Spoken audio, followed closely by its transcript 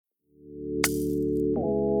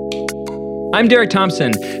I'm Derek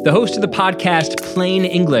Thompson, the host of the podcast Plain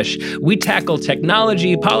English. We tackle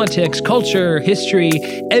technology, politics, culture, history,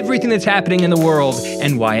 everything that's happening in the world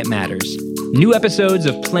and why it matters. New episodes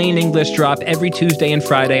of Plain English drop every Tuesday and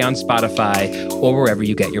Friday on Spotify or wherever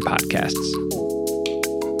you get your podcasts.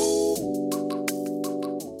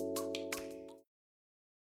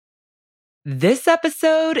 This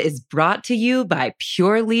episode is brought to you by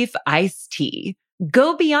Pure Leaf Iced Tea.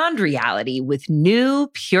 Go beyond reality with new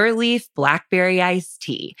Pure Leaf Blackberry Iced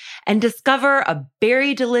Tea and discover a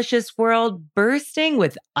berry delicious world bursting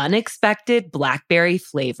with unexpected blackberry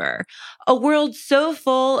flavor. A world so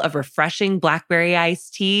full of refreshing blackberry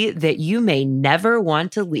iced tea that you may never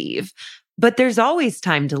want to leave. But there's always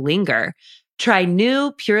time to linger. Try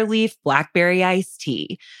new Pure Leaf Blackberry Iced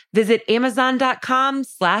Tea. Visit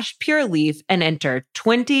Amazon.com/PureLeaf and enter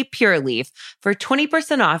 20 Pure Leaf for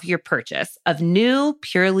 20% off your purchase of new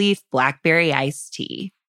Pure Leaf Blackberry Iced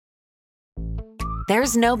Tea.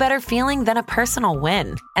 There's no better feeling than a personal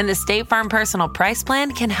win, and the State Farm Personal Price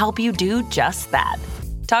Plan can help you do just that.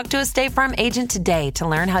 Talk to a State Farm agent today to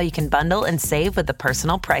learn how you can bundle and save with the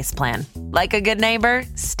Personal Price Plan. Like a good neighbor,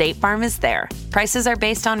 State Farm is there. Prices are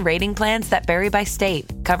based on rating plans that vary by state.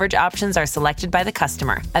 Coverage options are selected by the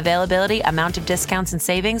customer. Availability, amount of discounts and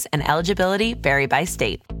savings, and eligibility vary by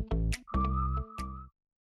state. All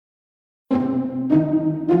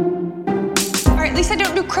right, at least I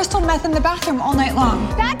don't do crystal meth in the bathroom all night long.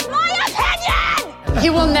 That's my opinion! He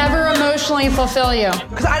will never emotionally fulfill you.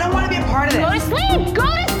 Because I don't want to be a part of this. Go to sleep! Go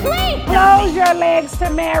to sleep! Close your legs to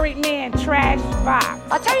married men, trash box.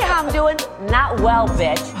 I'll tell you how I'm doing. Not well,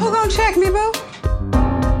 bitch. Who gonna check me, boo?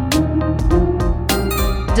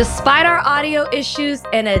 Despite our audio issues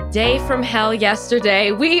and a day from hell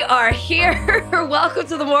yesterday, we are here. Welcome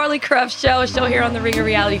to the Morally Corrupt Show, a show here on the Ringer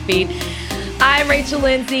Reality Feed. I'm Rachel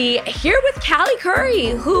Lindsay, here with Callie Curry,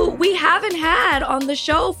 who we haven't had on the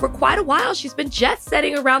show for quite a while. She's been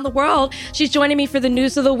jet-setting around the world. She's joining me for the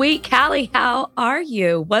news of the week. Callie, how are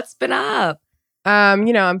you? What's been up?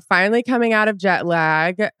 I'm finally coming out of jet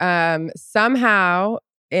lag. Somehow,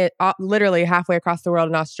 literally halfway across the world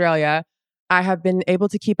in Australia, I have been able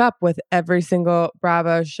to keep up with every single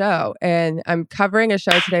Bravo show. And I'm covering a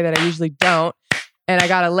show today that I usually don't. And I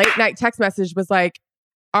got a late night text message, was like,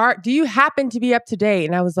 do you happen to be up to date?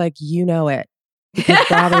 And I was like, you know it. Because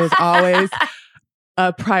Bravo is always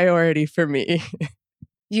a priority for me.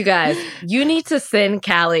 You guys, you need to send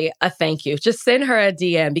Callie a thank you. Just send her a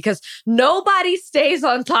DM because nobody stays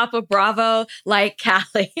on top of Bravo like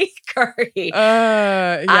Callie Curry.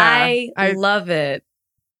 Yeah. I love it.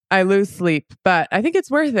 I lose sleep, but I think it's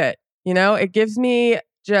worth it. You know, it gives me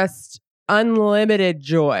just unlimited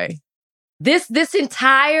joy. This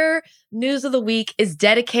entire news of the week is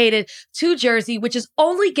dedicated to Jersey, which is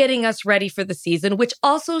only getting us ready for the season, which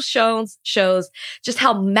also shows just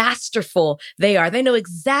how masterful they are. They know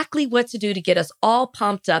exactly what to do to get us all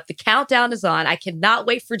pumped up. The countdown is on. I cannot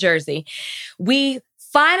wait for Jersey. We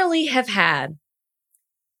finally have had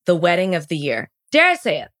the wedding of the year. Dare I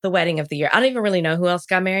say it? The wedding of the year. I don't even really know who else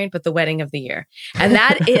got married, but the wedding of the year. And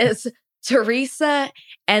that is Teresa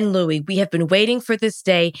and Louis. We have been waiting for this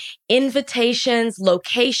day. Invitations,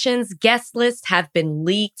 locations, guest lists have been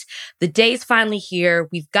leaked. The day's finally here.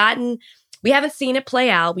 We haven't seen it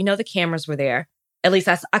play out. We know the cameras were there. At least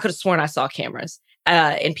I could have sworn I saw cameras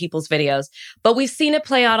in people's videos. But we've seen it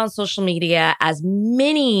play out on social media as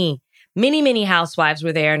many housewives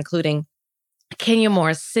were there, including Kenya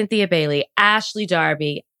Moore, Cynthia Bailey, Ashley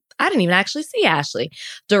Darby. I didn't even actually see Ashley.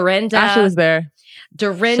 Dorinda. Ashley was there.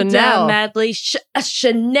 Dorinda Chanel. Medley,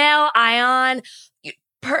 Chanel Ion.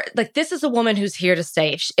 This is a woman who's here to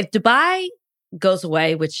stay. If Dubai goes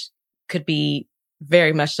away, which could be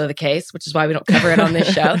very much so the case, which is why we don't cover it on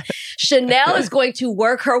this show, Chanel is going to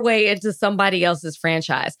work her way into somebody else's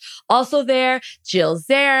franchise. Also there, Jill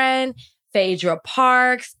Zarin, Phaedra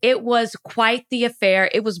Parks. It was quite the affair.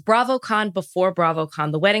 It was BravoCon before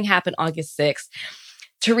BravoCon. The wedding happened August 6th.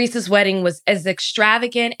 Teresa's wedding was as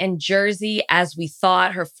extravagant and Jersey as we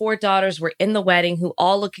thought. Her 4 daughters were in the wedding who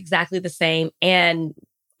all look exactly the same and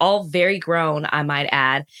all very grown, I might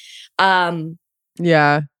add.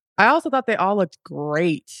 Yeah. I also thought they all looked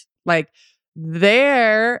great. Like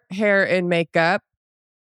their hair and makeup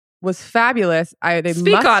was fabulous. They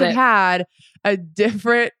must have had a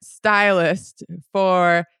different stylist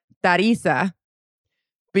for Teresa,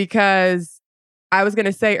 because I was going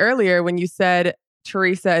to say earlier when you said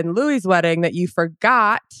Teresa and Louis' wedding that you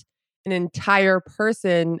forgot an entire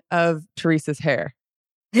person of Teresa's hair.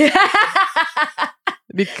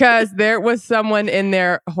 Because there was someone in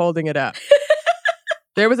there holding it up.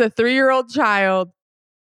 There was a 3-year-old child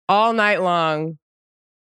all night long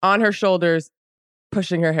on her shoulders,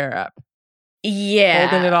 pushing her hair up. Yeah.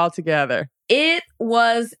 Holding it all together. It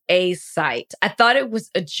was a sight. I thought it was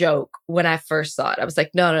a joke when I first saw it. I was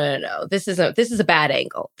like, no. This is a bad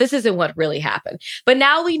angle. This isn't what really happened. But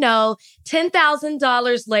now we know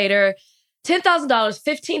 $10,000 later, $10,000,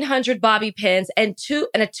 1,500 bobby pins, and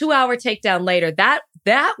a 2-hour takedown later.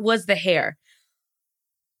 That was the hair.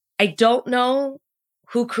 I don't know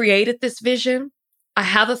who created this vision. I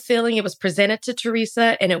have a feeling it was presented to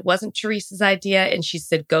Teresa and it wasn't Teresa's idea and she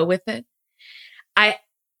said, go with it.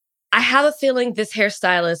 I have a feeling this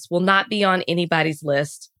hairstylist will not be on anybody's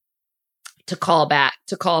list to call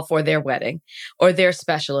for their wedding or their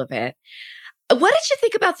special event. What did you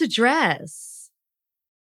think about the dress?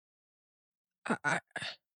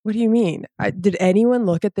 What do you mean? Did anyone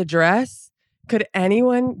look at the dress? Could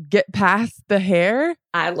anyone get past the hair?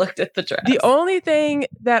 I looked at the dress. The only thing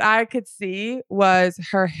that I could see was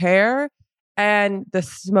her hair and the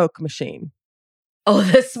smoke machine. Oh,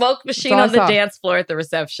 the smoke machine on the dance floor at the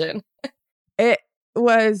reception. It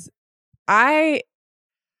was,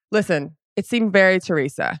 listen, it seemed very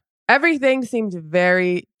Teresa. Everything seemed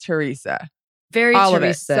very Teresa. Very all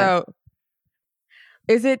Teresa. Of it. So,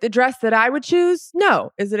 is it the dress that I would choose?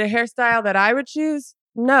 No. Is it a hairstyle that I would choose?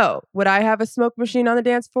 No. Would I have a smoke machine on the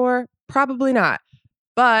dance floor? Probably not.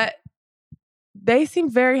 But they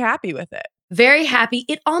seemed very happy with it. Very happy.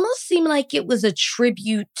 It almost seemed like it was a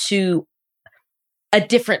tribute to a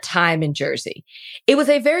different time in Jersey. It was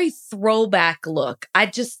a very throwback look.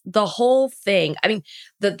 The whole thing. I mean,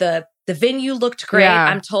 the venue looked great. Yeah.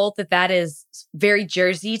 I'm told that is very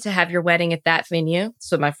Jersey to have your wedding at that venue.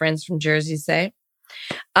 So my friends from Jersey say.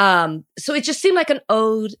 So it just seemed like an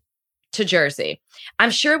ode to Jersey.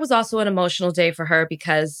 I'm sure it was also an emotional day for her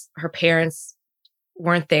because her parents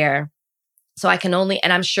weren't there. So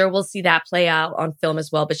and I'm sure we'll see that play out on film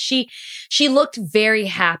as well. But she looked very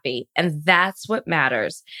happy, and that's what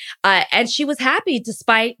matters. And she was happy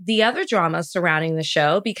despite the other drama surrounding the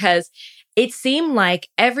show because it seemed like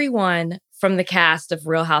everyone from the cast of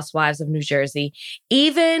Real Housewives of New Jersey,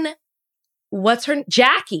 even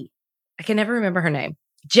Jackie, I can never remember her name.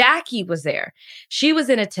 Jackie was there. She was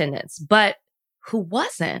in attendance, but who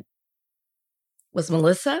wasn't was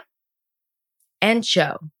Melissa and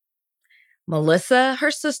Joe. Melissa,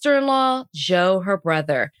 her sister-in-law, Joe, her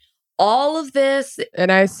brother. All of this.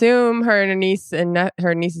 And I assume her nieces and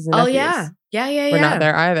nephews. Oh, yeah. Yeah. Were not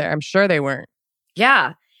there either. I'm sure they weren't.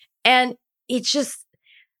 Yeah. And it's just,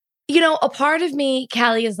 a part of me,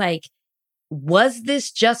 Callie, is like, was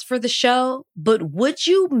this just for the show? But would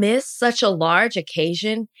you miss such a large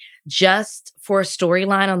occasion just for a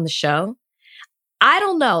storyline on the show? I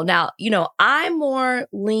don't know. Now, I more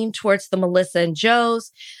lean towards the Melissa and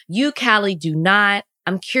Joe's. You, Callie, do not.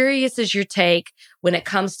 I'm curious as your take when it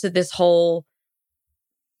comes to this whole,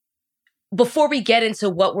 before we get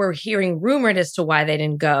into what we're hearing rumored as to why they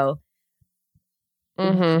didn't go.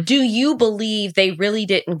 Mm-hmm. Do you believe they really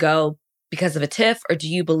didn't go because of a tiff, or do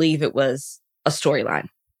you believe it was a storyline?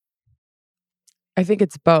 I think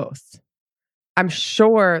it's both. I'm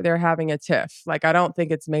sure they're having a tiff. Like, I don't think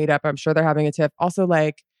it's made up. I'm sure they're having a tiff. Also,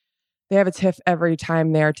 like, they have a tiff every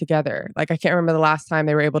time they're together. Like, I can't remember the last time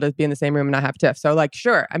they were able to be in the same room and not have a tiff. So, like,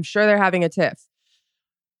 sure, I'm sure they're having a tiff.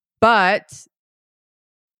 But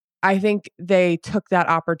I think they took that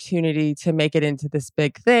opportunity to make it into this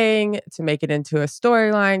big thing, to make it into a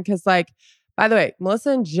storyline. Because, like, by the way,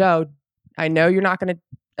 Melissa and Joe, I know you're not going to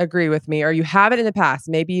agree with me, or you have it in the past.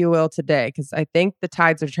 Maybe you will today, because I think the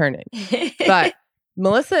tides are turning. But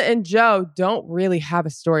Melissa and Joe don't really have a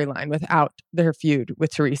storyline without their feud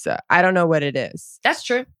with Teresa. I don't know what it is. That's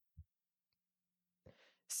true.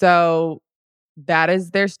 So that is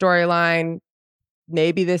their storyline.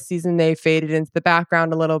 Maybe this season they faded into the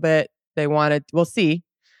background a little bit. We'll see.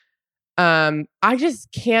 I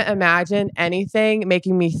just can't imagine anything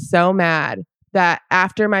making me so mad that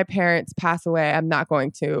after my parents pass away, I'm not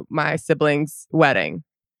going to my siblings' wedding.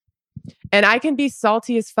 And I can be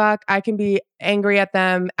salty as fuck. I can be angry at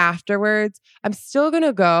them afterwards. I'm still going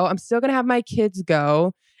to go. I'm still going to have my kids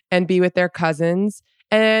go and be with their cousins.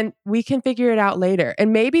 And we can figure it out later.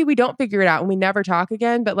 And maybe we don't figure it out and we never talk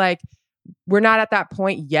again. But like, we're not at that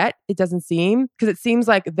point yet. It doesn't seem, because it seems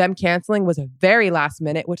like them canceling was a very last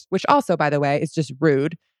minute, which also, by the way, is just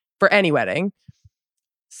rude for any wedding.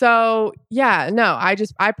 So yeah, no,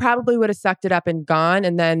 I probably would have sucked it up and gone,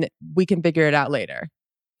 and then we can figure it out later.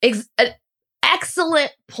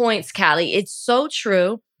 Excellent points, Callie. It's so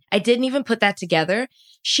true. I didn't even put that together.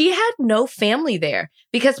 She had no family there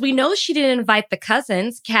because we know she didn't invite the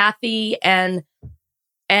cousins, Kathy and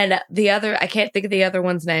the other, I can't think of the other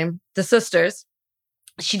one's name, the sisters.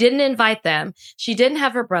 She didn't invite them. She didn't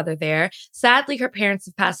have her brother there. Sadly, her parents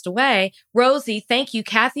have passed away. Rosie, thank you,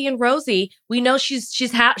 Kathy and Rosie. We know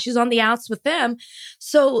she's on the outs with them.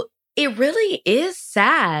 So it really is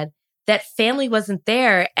sad that family wasn't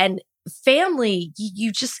there. And family,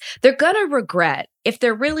 they're gonna regret if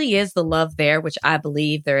there really is the love there, which I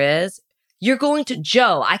believe there is. You're going to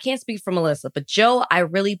Joe. I can't speak for Melissa, but Joe, I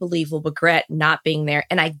really believe will regret not being there.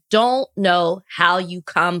 And I don't know how you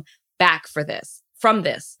come back from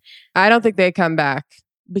this. I don't think they come back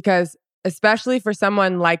because especially for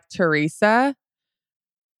someone like Teresa,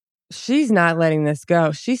 she's not letting this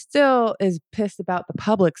go. She still is pissed about the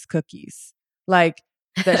Publix cookies like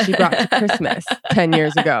that she brought to Christmas 10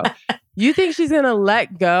 years ago. You think she's going to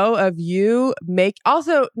let go of you?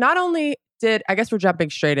 Also, not only did, I guess we're jumping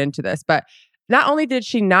straight into this, but not only did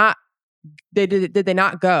they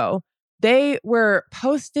not go, they were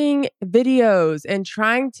posting videos and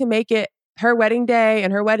trying to make it her wedding day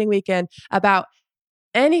and her wedding weekend about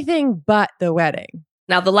anything but the wedding.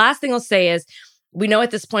 Now, the last thing I'll say is we know at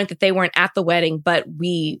this point that they weren't at the wedding, but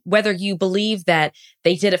whether you believe that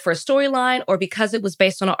they did it for a storyline or because it was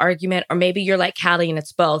based on an argument, or maybe you're like Callie and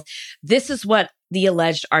it's both, this is what the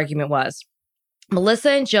alleged argument was.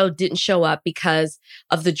 Melissa and Joe didn't show up because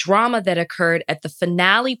of the drama that occurred at the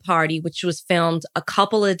finale party, which was filmed a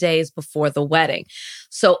couple of days before the wedding.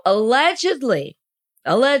 So allegedly,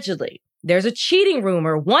 there's a cheating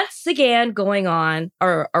rumor once again going on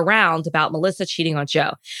or around about Melissa cheating on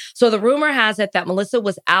Joe. So the rumor has it that Melissa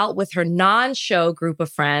was out with her non-show group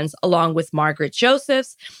of friends along with Margaret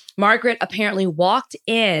Josephs. Margaret apparently walked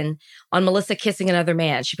in on Melissa kissing another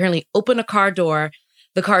man. She apparently opened the car door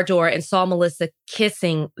and saw Melissa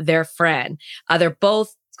kissing their friend. They're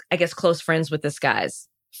both, I guess, close friends with this guy's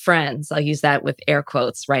friends. I'll use that with air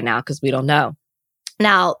quotes right now because we don't know.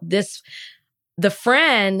 Now,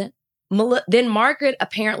 then Margaret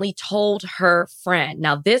apparently told her friend.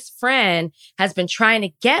 Now, this friend has been trying to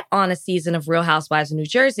get on a season of Real Housewives of New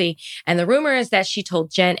Jersey. And the rumor is that she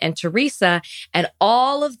told Jen and Teresa. And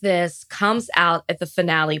all of this comes out at the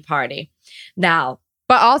finale party. Now,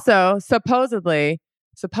 but also, supposedly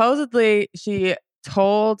she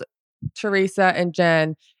told Teresa and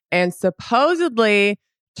Jen, and supposedly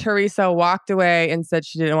Teresa walked away and said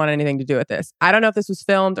she didn't want anything to do with this. I don't know if this was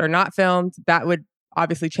filmed or not filmed. That would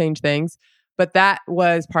obviously change things, but that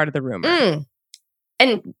was part of the rumor.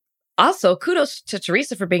 And also, kudos to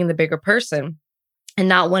Teresa for being the bigger person and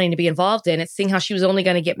not wanting to be involved in it, seeing how she was only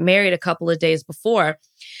going to get married a couple of days before.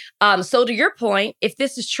 So to your point, if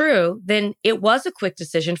this is true, then it was a quick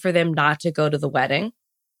decision for them not to go to the wedding.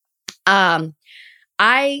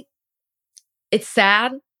 It's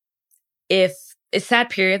sad. It's sad,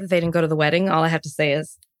 period, that they didn't go to the wedding. All I have to say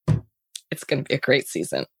is it's going to be a great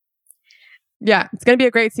season. Yeah, it's going to be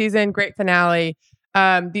a great season, great finale.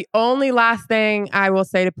 The only last thing I will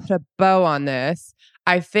say to put a bow on this,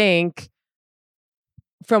 I think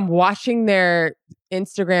from watching their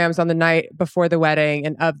Instagrams on the night before the wedding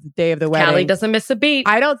and of the day of the wedding, Callie doesn't miss a beat.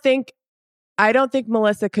 I don't think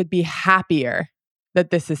Melissa could be happier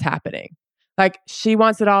that this is happening. Like, she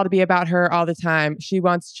wants it all to be about her all the time. She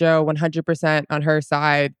wants Joe 100% on her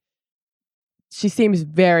side. She seems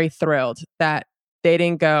very thrilled that they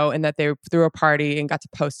didn't go and that they threw a party and got to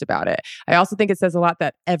post about it. I also think it says a lot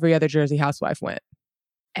that every other Jersey housewife went.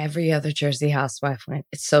 Every other Jersey housewife went.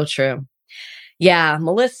 It's so true. Yeah,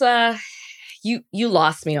 Melissa, you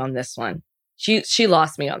lost me on this one. She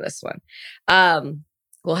lost me on this one.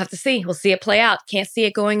 We'll have to see. We'll see it play out. Can't see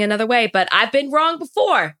it going another way, but I've been wrong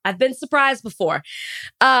before. I've been surprised before.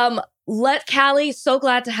 Callie, so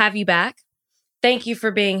glad to have you back. Thank you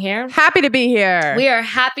for being here. Happy to be here. We are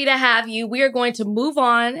happy to have you. We are going to move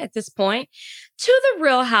on at this point to the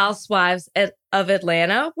Real Housewives of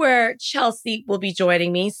Atlanta, where Chelsea will be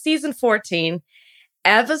joining me. Season 14,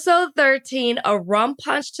 episode 13, a rum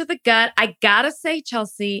punch to the gut. I gotta say,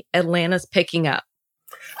 Chelsea, Atlanta's picking up.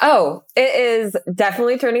 Oh, it is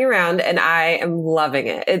definitely turning around, and I am loving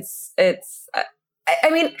it. I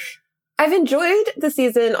mean, I've enjoyed the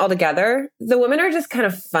season altogether. The women are just kind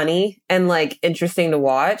of funny and like interesting to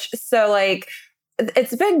watch. So like,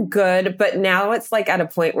 it's been good, but now it's like at a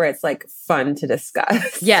point where it's like fun to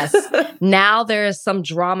discuss. Yes. Now there is some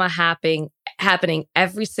drama happening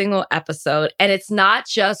every single episode. And it's not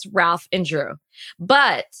just Ralph and Drew.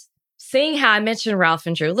 But seeing how I mentioned Ralph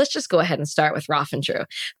and Drew, let's just go ahead and start with Ralph and Drew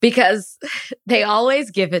because they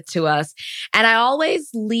always give it to us. And I always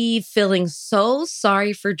leave feeling so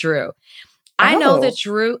sorry for Drew. I know that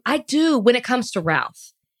Drew, I do when it comes to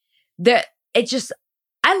Ralph. I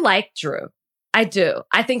like Drew. I do.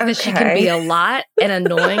 I think that she can be a lot and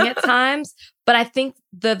annoying at times, but I think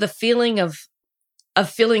the feeling of of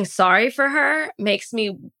feeling sorry for her makes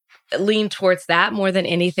me lean towards that more than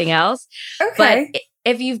anything else. Okay. But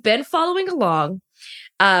if you've been following along,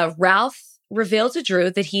 Ralph revealed to Drew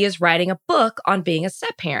that he is writing a book on being a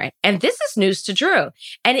step-parent. And this is news to Drew.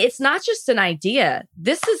 And it's not just an idea.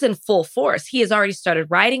 This is in full force. He has already started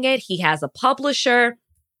writing it. He has a publisher.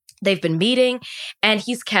 They've been meeting, and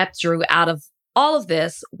he's kept Drew out of all of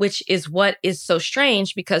this, which is what is so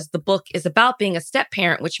strange because the book is about being a step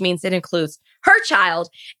parent, which means it includes her child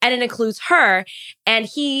and it includes her. And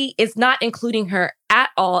he is not including her at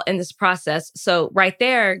all in this process. So right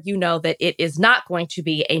there, you know that it is not going to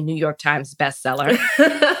be a New York Times bestseller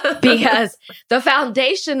because the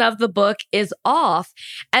foundation of the book is off.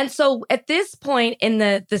 And so at this point in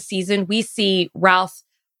the season, we see Ralph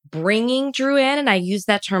bringing Drew in, and I use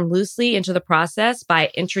that term loosely, into the process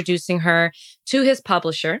by introducing her to his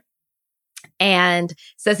publisher, and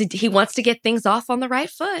says he wants to get things off on the right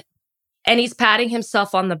foot. And he's patting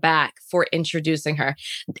himself on the back for introducing her,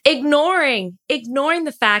 ignoring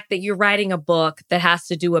the fact that you're writing a book that has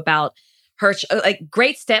to do about her, like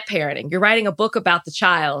great step parenting. You're writing a book about the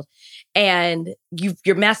child, and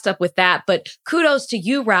you're messed up with that. But kudos to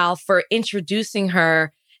you, Ralph, for introducing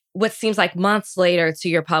her what seems like months later to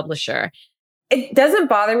your publisher. It doesn't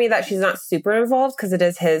bother me that she's not super involved because it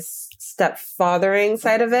is his stepfathering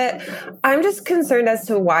side of it. I'm just concerned as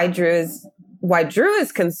to why Drew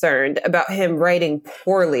is concerned about him writing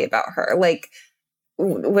poorly about her. Like,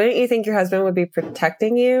 wouldn't you think your husband would be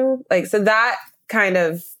protecting you? Like, so that kind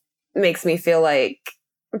of makes me feel like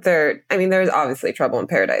there's obviously trouble in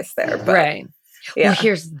paradise there. But, right. Yeah. Well,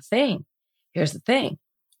 here's the thing.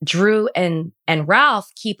 Drew and Ralph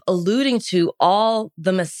keep alluding to all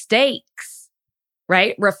the mistakes,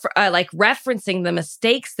 right? Referencing the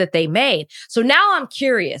mistakes that they made. So now I'm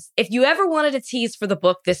curious, if you ever wanted a tease for the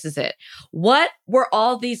book, this is it. What were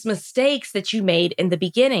all these mistakes that you made in the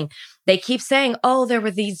beginning? They keep saying, oh, there were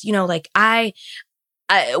these, we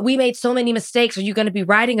made so many mistakes. Are you going to be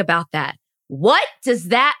writing about that? What does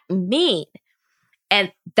that mean?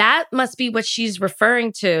 And that must be what she's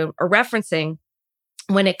referring to or referencing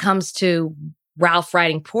when it comes to Ralph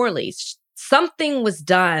writing poorly. Something was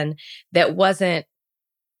done that wasn't,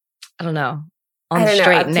 on the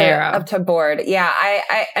straight and narrow. Up to board. Yeah,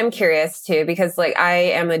 I'm curious too, because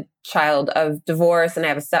I am a child of divorce and I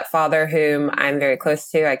have a stepfather whom I'm very close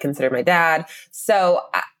to. I consider my dad. So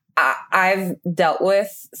I've dealt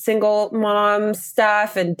with single mom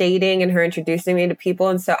stuff and dating and her introducing me to people.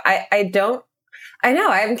 And so I'm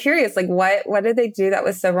curious, what did they do that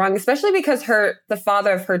was so wrong? Especially because the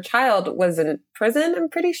father of her child was in prison, I'm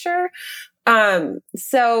pretty sure.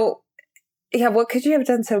 So yeah, what could you have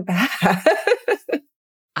done so bad?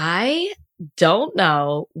 I don't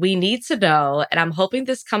know. We need to know. And I'm hoping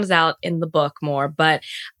this comes out in the book more, but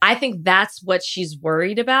I think that's what she's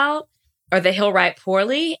worried about, or that he'll write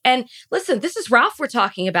poorly. And listen, this is Ralph we're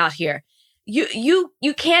talking about here. You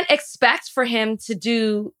can't expect for him to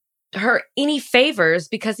do her any favors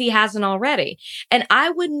because he hasn't already. And I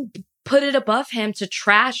wouldn't put it above him to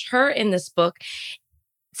trash her in this book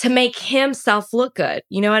to make himself look good.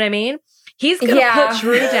 You know what I mean? He's going to put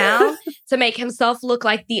Drew down to make himself look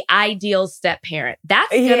like the ideal step parent. That's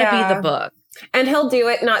going to be the book. And he'll do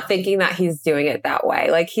it not thinking that he's doing it that way.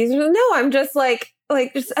 I'm just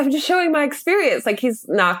I'm just showing my experience. He's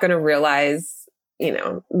not going to realize,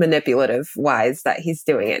 manipulative wise, that he's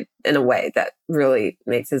doing it in a way that really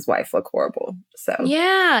makes his wife look horrible. So,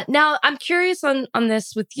 yeah. Now I'm curious on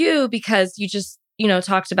this with you, because you just,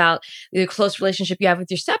 talked about the close relationship you have with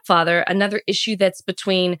your stepfather. Another issue that's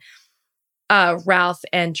between Ralph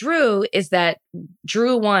and Drew is that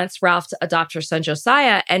Drew wants Ralph to adopt her son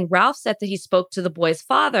Josiah, and Ralph said that he spoke to the boy's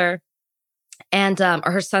father and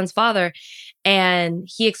or her son's father, and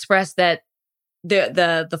he expressed that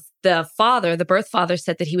the father, the birth father,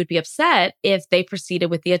 said that he would be upset if they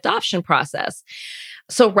proceeded with the adoption process.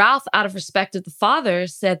 So Ralph, out of respect of the father,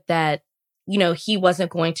 said that he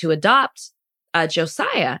wasn't going to adopt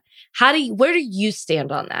Josiah. Where do you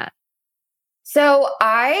stand on that? So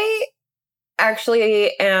I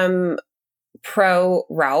actually am pro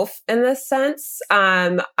Ralph in this sense.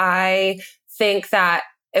 I think that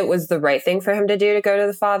it was the right thing for him to do, to go to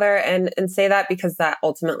the father and say that, because that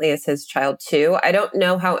ultimately is his child too. I don't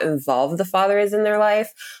know how involved the father is in their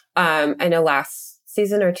life. I know last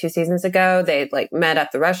season or 2 seasons ago, they met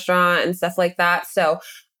at the restaurant and stuff like that. So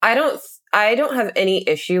I don't have any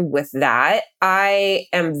issue with that. I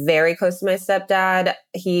am very close to my stepdad.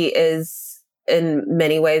 He is in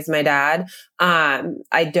many ways my dad.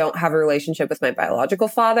 I don't have a relationship with my biological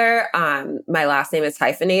father. My last name is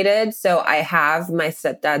hyphenated, so I have my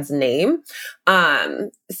stepdad's name.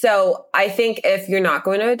 So I think if you're not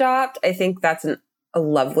going to adopt, I think that's a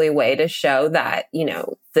lovely way to show that, you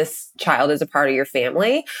know, this child is a part of your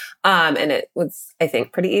family. And it was, I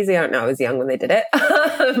think, pretty easy. I don't know. I was young when they did it.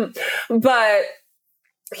 But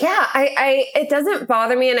yeah, it doesn't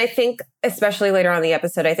bother me. And I think, especially later on in the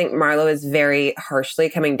episode, I think Marlo is very harshly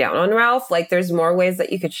coming down on Ralph. Like, there's more ways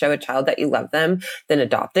that you could show a child that you love them than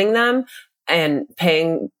adopting them and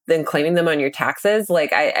claiming them on your taxes.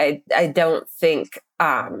 Like, I don't think,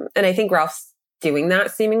 and I think Ralph's doing that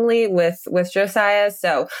seemingly with Josiah.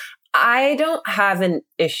 So I don't have an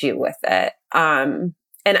issue with it. And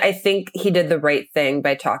I think he did the right thing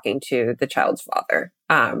by talking to the child's father.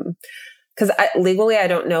 Because legally, I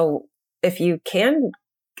don't know if you can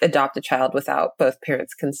adopt a child without both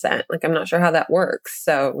parents' consent. Like, I'm not sure how that works.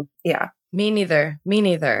 So, yeah. Me neither.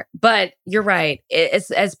 But you're right. It's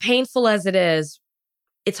as painful as it is.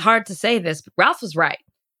 It's hard to say this, but Ralph was right.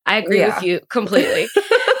 I agree with you completely.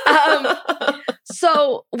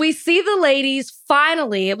 So we see the ladies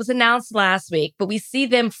finally, it was announced last week, but we see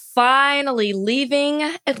them finally leaving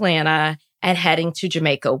Atlanta and heading to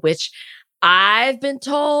Jamaica, which I've been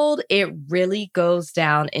told it really goes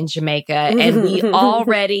down in Jamaica. And we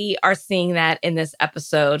already are seeing that in this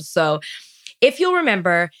episode. So if you'll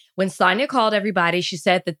remember, when Sonia called everybody, she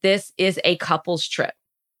said that this is a couple's trip,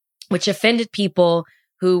 which offended people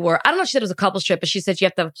who were, I don't know if she said it was a couple's trip, but she said you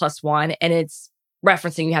have to have a +1, and it's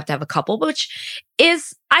referencing you have to have a couple, which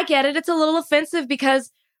is, I get it. It's a little offensive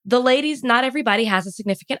because the ladies, not everybody has a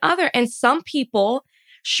significant other. And some people,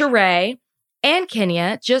 Sheree and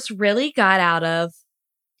Kenya, just really got out of,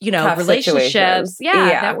 you know, tough relationships.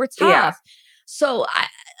 That were tough. Yeah. So,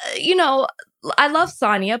 I love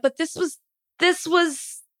Sonia, but this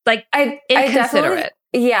was like inconsiderate.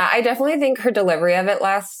 I definitely think her delivery of it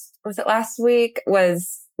last week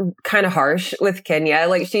was kind of harsh with Kenya.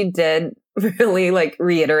 Like, she did really like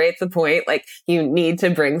reiterate the point, like, you need to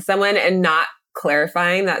bring someone, and not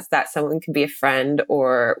clarifying that someone could be a friend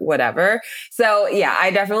or whatever. So yeah, I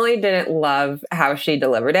definitely didn't love how she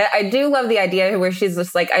delivered it. I do love the idea where she's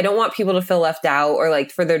just like, I don't want people to feel left out or like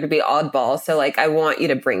for there to be oddball. So like, I want you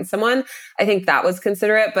to bring someone. I think that was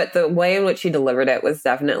considerate, but the way in which she delivered it was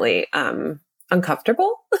definitely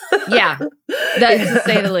uncomfortable. Yeah, that's to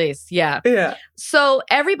say the least. Yeah. Yeah. So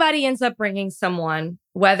everybody ends up bringing someone,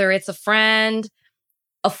 whether it's a friend,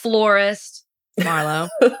 a florist, Marlo,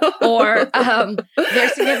 or their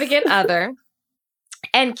significant other.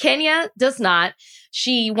 And Kenya does not.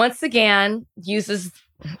 She once again uses,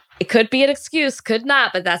 it could be an excuse, could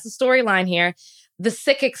not, but that's the storyline here, the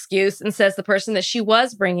sick excuse, and says the person that she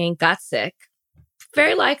was bringing got sick.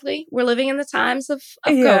 Very likely. We're living in the times of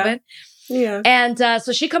COVID. Yeah. And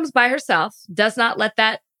so she comes by herself, doesn't let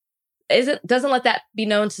that be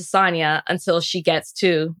known to Sonia until she gets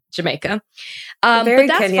to Jamaica. Very but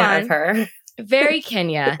that's Kenya fine. Of her. Very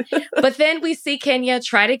Kenya. But then we see Kenya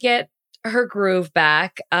try to get her groove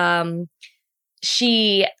back.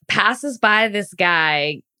 She passes by this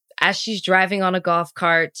guy as she's driving on a golf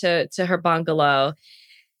cart to her bungalow.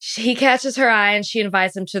 He catches her eye and she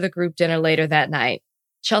invites him to the group dinner later that night.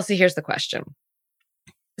 Chelsea, here's the question.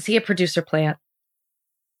 Is he a producer plant?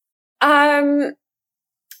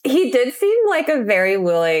 He did seem like a very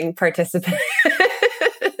willing participant.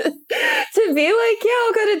 To be like, yeah,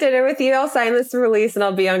 I'll go to dinner with you. I'll sign this release and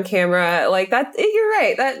I'll be on camera. Like that. You're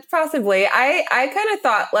right. That possibly. I kind of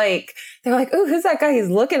thought like, they're like, oh, who's that guy? He's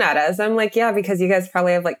looking at us. I'm like, yeah, because you guys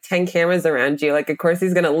probably have like 10 cameras around you. Like, of course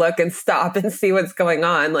he's going to look and stop and see what's going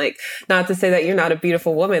on. Like, not to say that you're not a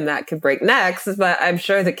beautiful woman that could break necks, but I'm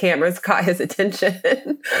sure the cameras caught his attention.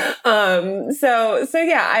 So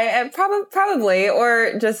yeah, I probably,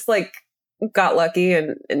 or just like got lucky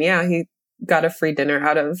and yeah, he got a free dinner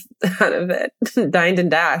out of it. Dined and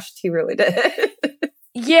dashed. He really did.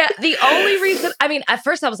 Yeah. The only reason, I mean, at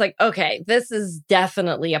first I was like, okay, this is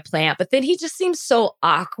definitely a plant. But then he just seems so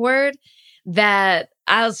awkward that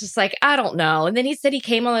I was just like, I don't know. And then he said he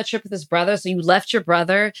came on a trip with his brother. So you left your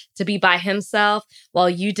brother to be by himself while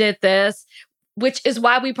you did this, which is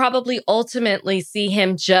why we probably ultimately see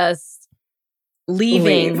him just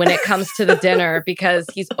leaving when it comes to the dinner because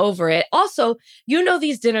he's over it. Also,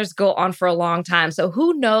 these dinners go on for a long time. So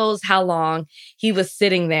who knows how long he was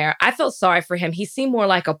sitting there. I felt sorry for him. He seemed more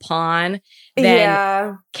like a pawn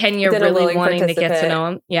than Kenya really wanting to get to know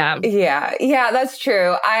him. Yeah. Yeah, that's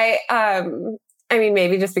true. I mean,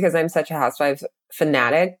 maybe just because I'm such a Housewives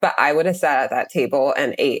fanatic, but I would have sat at that table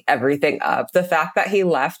and ate everything up. The fact that he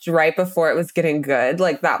left right before it was getting good,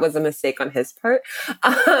 like that was a mistake on his part.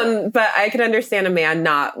 But I could understand a man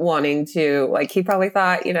not wanting to, like, he probably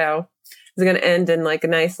thought, it was going to end in like a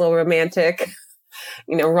nice little romantic,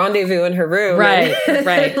 rendezvous in her room. Right.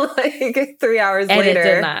 Like 3 hours and later. It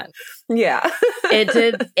did not. Yeah.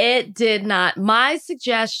 It did not. My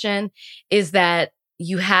suggestion is that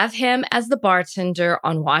you have him as the bartender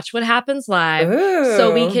on Watch What Happens Live. Ooh.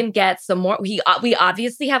 So we can get some more. We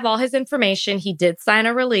obviously have all his information. He did sign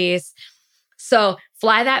a release. So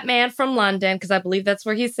fly that man from London, because I believe that's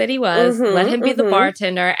where he said he was. Let him be the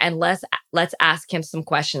bartender, and let's ask him some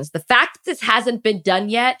questions. The fact that this hasn't been done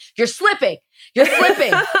yet, you're slipping. You're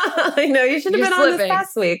slipping. I know. You should have been on this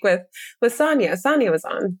past week with Sonia. Sonia was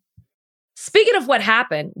on. Speaking of what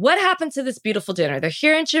happened to this beautiful dinner? They're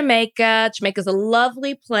here in Jamaica. Jamaica's a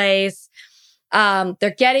lovely place.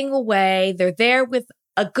 They're getting away. They're there with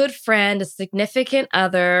a good friend, a significant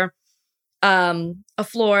other, a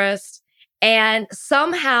florist. And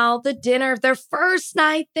somehow the dinner, their first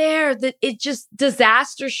night there, it just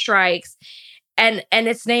disaster strikes. And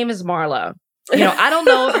its name is Marlo. I don't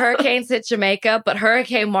know if hurricanes hit Jamaica, but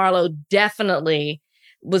Hurricane Marlo definitely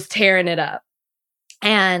was tearing it up.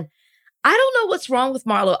 And I don't know what's wrong with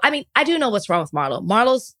Marlo. I mean, I do know what's wrong with Marlo.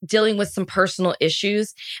 Marlo's dealing with some personal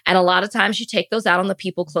issues. And a lot of times you take those out on the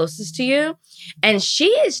people closest to you. And she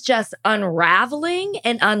is just unraveling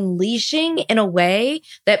and unleashing in a way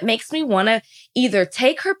that makes me want to either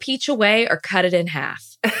take her peach away or cut it in half.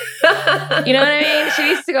 You know what I mean? She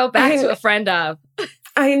needs to go back to a friend of.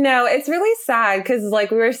 I know. It's really sad because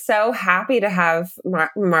like we were so happy to have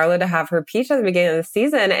Marlo to have her peach at the beginning of the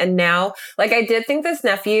season. And now, like, I did think this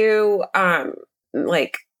nephew,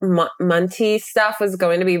 Munty stuff was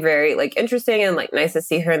going to be very like interesting and like nice to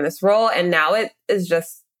see her in this role. And now it is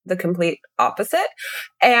just the complete opposite.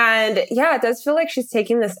 And yeah, it does feel like she's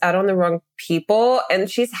taking this out on the wrong people.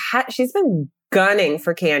 And she's been gunning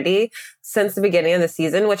for Candy since the beginning of the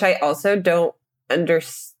season, which I also don't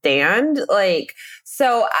understand. Like,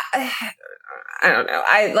 so I don't know.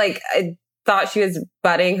 I thought she was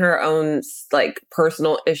butting her own like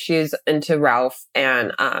personal issues into Ralph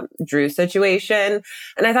and Drew's situation.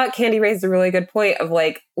 And I thought Candy raised a really good point of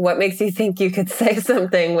like, what makes you think you could say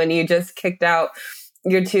something when you just kicked out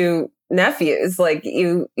your two nephews? Like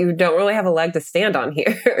you don't really have a leg to stand on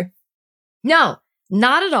here. No,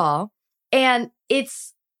 not at all. And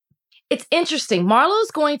it's interesting.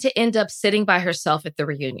 Marlo's going to end up sitting by herself at the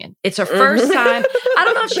reunion. It's her first time. I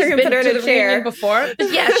don't know if she's been to the reunion before,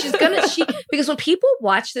 but yeah, because when people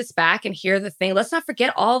watch this back and hear the thing, let's not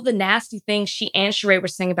forget all the nasty things she and Sheree were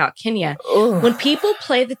saying about Kenya. Ugh. When people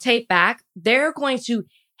play the tape back, they're going to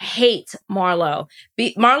hate Marlo.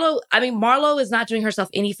 Marlo is not doing herself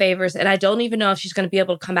any favors, and I don't even know if she's going to be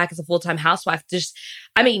able to come back as a full-time housewife.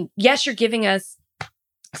 Yes, you're giving us,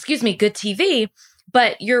 good TV,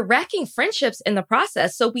 but you're wrecking friendships in the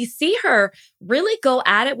process. So we see her really go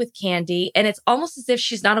at it with Candy, and it's almost as if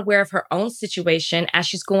she's not aware of her own situation as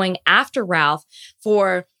she's going after Ralph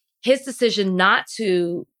for his decision not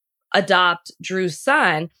to adopt Drew's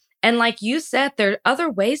son. And like you said, there are other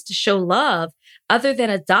ways to show love other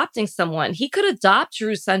than adopting someone. He could adopt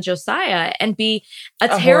Drew's son, Josiah, and be a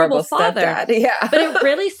terrible father. Yeah. But it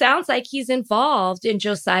really sounds like he's involved in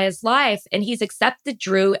Josiah's life, and he's accepted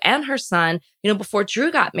Drew and her son, before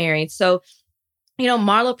Drew got married. So,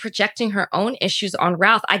 Marlo projecting her own issues on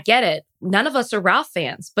Ralph. I get it. None of us are Ralph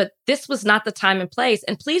fans, but this was not the time and place.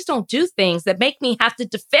 And please don't do things that make me have to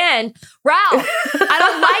defend Ralph. I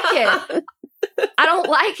don't like it. I don't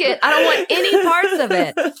like it. I don't want any parts of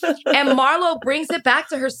it. And Marlo brings it back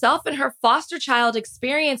to herself and her foster child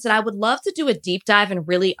experience. And I would love to do a deep dive and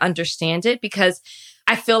really understand it, because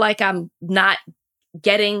I feel like I'm not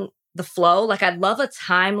getting the flow. Like, I'd love a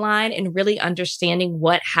timeline and really understanding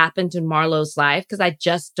what happened in Marlo's life, because I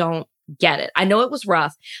just don't get it. I know it was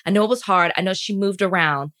rough. I know it was hard. I know she moved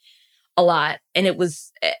around a lot, and it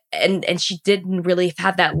was, and she didn't really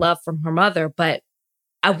have that love from her mother, but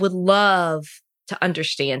I would love to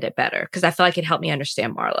understand it better, because I feel like it helped me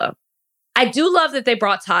understand Marlo. I do love that they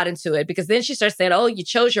brought Todd into it, because then she starts saying, oh, you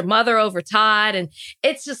chose your mother over Todd. And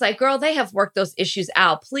it's just like, girl, they have worked those issues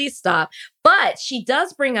out. Please stop. But she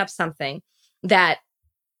does bring up something that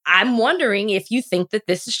I'm wondering if you think that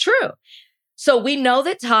this is true. So we know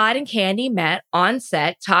that Todd and Candy met on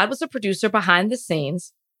set. Todd was a producer behind the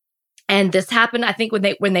scenes. And this happened, I think,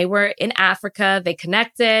 when they were in Africa. They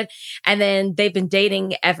connected, and then they've been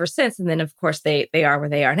dating ever since. And then, of course, they are where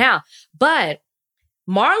they are now. But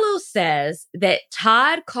Marlo says that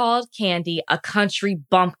Todd called Candy a country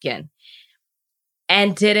bumpkin.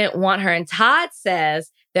 and didn't want her. And Todd says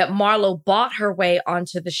that Marlo bought her way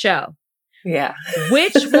onto the show. Yeah.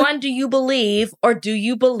 Which one do you believe, or do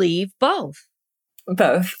you believe both?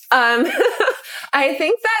 Both. I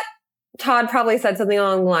think that Todd probably said something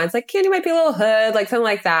along the lines like Candy might be a little hood, like something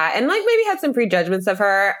like that. And like maybe had some prejudgments of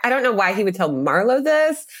her. I don't know why he would tell Marlo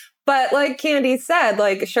this, but like Candy said,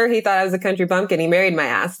 like, sure, he thought I was a country bumpkin. He married my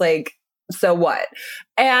ass. Like, so what?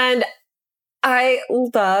 And I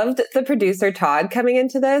loved the producer Todd coming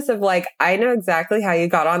into this of like, I know exactly how you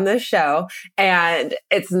got on this show. And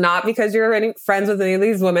it's not because you're already friends with any of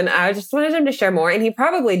these women. I just wanted him to share more. And he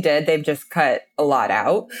probably did. They've just cut a lot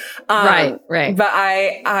out. Right. But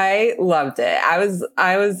I loved it. I was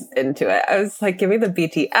into it. I was like, give me the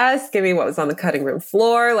BTS, give me what was on the cutting room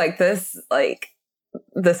floor. This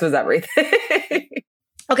was everything.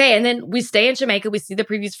 Okay. And then we stay in Jamaica. We see the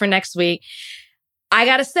previews for next week. I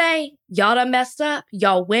gotta say, y'all done messed up.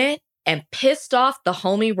 Y'all went and pissed off the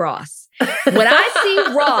homie Ross. When I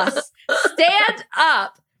see Ross stand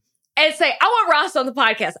up and say, I want Ross on the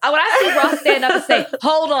podcast. When I see Ross stand up and say,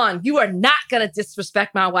 hold on, you are not gonna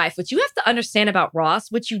disrespect my wife. What you have to understand about Ross,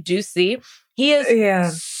 which you do see, he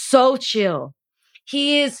is so chill.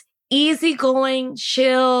 He is easygoing,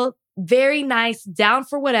 chill, very nice, down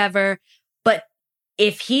for whatever. But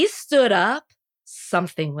if he stood up,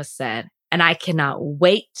 something was said. And I cannot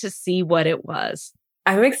wait to see what it was.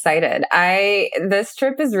 I'm excited. This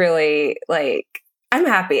trip is really I'm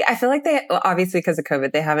happy. I feel like obviously because of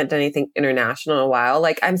COVID, they haven't done anything international in a while.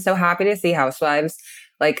 I'm so happy to see housewives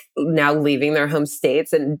now leaving their home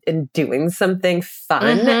states and doing something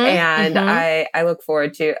fun. I look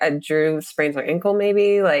forward to Drew sprains her ankle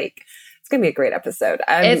maybe. It's going to be a great episode.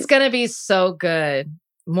 It's going to be so good.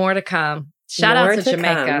 More to come. Shout out to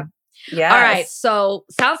Jamaica. Yeah. All right. So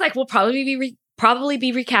sounds like we'll probably be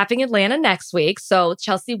recapping Atlanta next week. So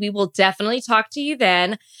Chelsea, we will definitely talk to you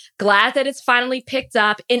then. Glad that it's finally picked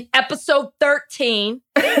up in episode 13.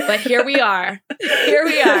 But here we are.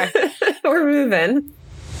 We're moving.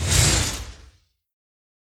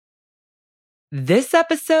 This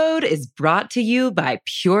episode is brought to you by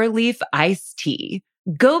Pure Leaf Iced Tea.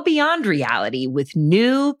 Go beyond reality with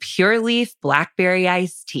new Pure Leaf Blackberry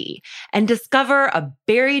Iced Tea and discover a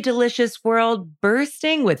berry delicious world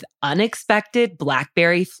bursting with unexpected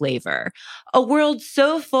blackberry flavor. A world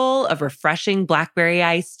so full of refreshing blackberry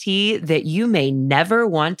iced tea that you may never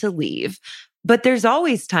want to leave. But there's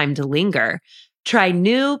always time to linger. Try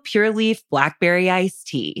new Pure Leaf Blackberry Iced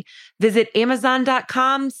Tea. Visit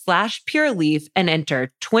Amazon.com/PureLeaf and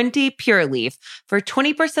enter 20 Pure Leaf for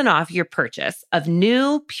 20% off your purchase of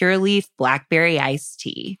new Pure Leaf Blackberry Iced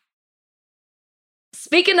Tea.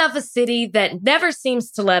 Speaking of a city that never seems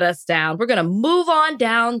to let us down, we're going to move on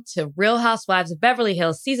down to Real Housewives of Beverly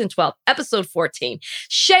Hills, Season 12, Episode 14.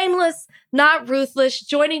 Shameless, not ruthless.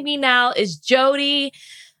 Joining me now is Jody.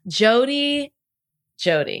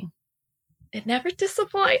 It never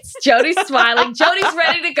disappoints. Jody's smiling. Jody's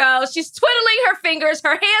ready to go. She's twiddling her fingers. Her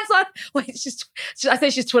hands on... Wait, I say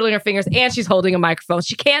she's twiddling her fingers and she's holding a microphone.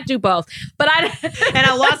 She can't do both. But And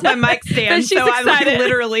I lost my mic stand, so I'm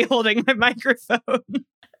literally holding my microphone.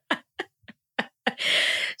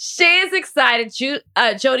 She is excited.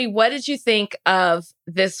 Jody, what did you think of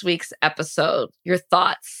this week's episode? Your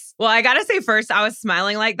thoughts? Well, I gotta say first, I was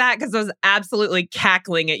smiling like that because I was absolutely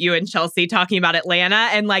cackling at you and Chelsea talking about Atlanta.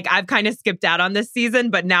 And I've kind of skipped out on this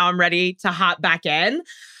season, but now I'm ready to hop back in.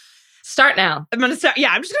 Start now. I'm just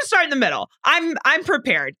gonna start in the middle. I'm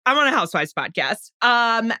prepared. I'm on a Housewives podcast.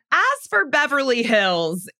 As for Beverly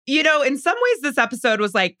Hills, in some ways this episode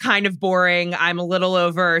was kind of boring. I'm a little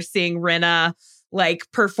over seeing Rinna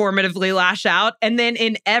performatively lash out. And then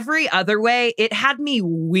in every other way, it had me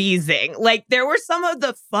wheezing. There were some of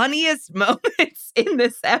the funniest moments in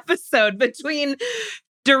this episode between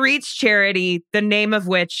Dorit's charity, the name of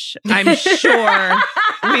which I'm sure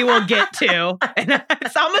we will get to. And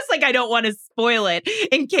it's almost like I don't want to spoil it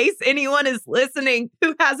in case anyone is listening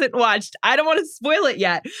who hasn't watched. I don't want to spoil it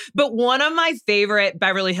yet. But one of my favorite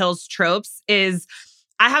Beverly Hills tropes is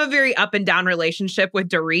I have a very up and down relationship with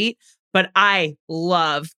Dorit. But I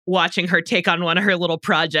love watching her take on one of her little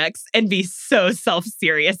projects and be so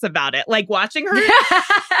self-serious about it. Watching her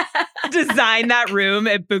design that room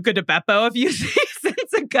at Buca de Beppo a few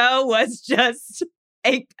seasons ago was just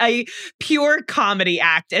a pure comedy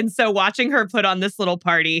act. And so watching her put on this little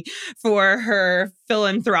party for her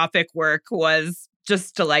philanthropic work was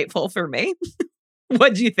just delightful for me.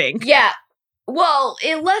 What do you think? Yeah. Well,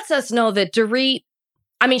 it lets us know that Dorit,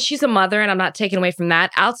 she's a mother and I'm not taking away from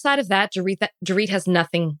that. Outside of that, Dorit has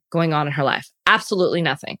nothing going on in her life. Absolutely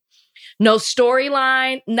nothing. No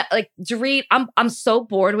storyline. Dorit, I'm so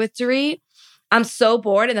bored with Dorit. I'm so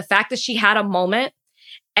bored. And the fact that she had a moment,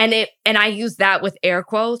 and I use that with air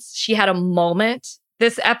quotes, she had a moment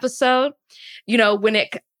this episode, you know, when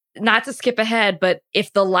not to skip ahead, but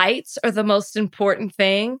if the lights are the most important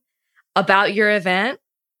thing about your event,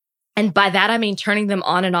 and by that, I mean turning them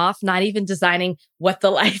on and off, not even designing what the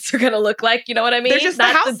lights are going to look like. You know what I mean? They're just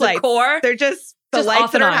not the house decor. Lights. They're just the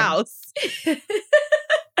lights in our house.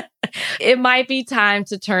 It might be time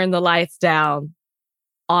to turn the lights down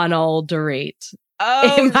on old Dorit.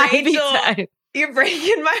 Oh, it might Rachel, be time. You're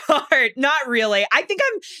breaking my heart. Not really. I think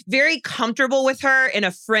I'm very comfortable with her in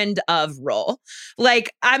a friend of role.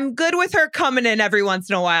 Like, I'm good with her coming in every once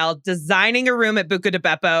in a while, designing a room at Buca di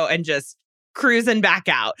Beppo and just cruising back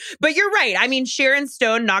out. But you're right. I mean, Sharon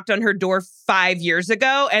Stone knocked on her door 5 years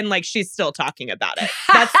ago and like she's still talking about it.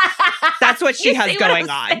 That's what she has going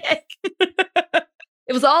on.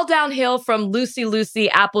 It was all downhill from Lucy,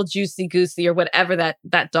 Apple Juicy Goosey, or whatever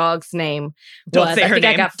that dog's name Don't was. say her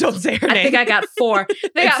name. Don't say her name. I think I got 4.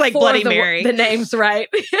 It's like Bloody Mary. The names right.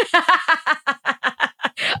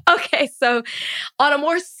 Okay, so on a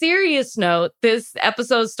more serious note, this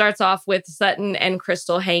episode starts off with Sutton and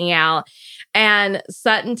Crystal hanging out. And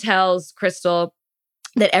Sutton tells Crystal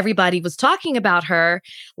that everybody was talking about her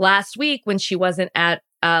last week when she wasn't at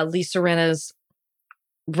Lisa Rinna's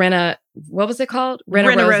what was it called?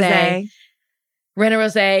 Rinna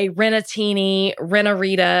Rosé, Rinna Teeny, Rinna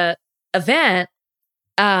Rita event.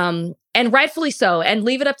 And rightfully so. And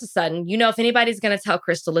leave it up to Sutton. You know, if anybody's going to tell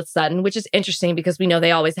Crystal, it's Sutton, which is interesting because we know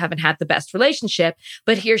they always haven't had the best relationship.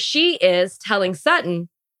 But here she is telling Sutton,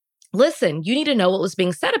 listen, you need to know what was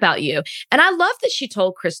being said about you. And I love that she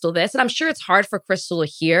told Crystal this. And I'm sure it's hard for Crystal to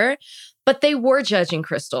hear, but they were judging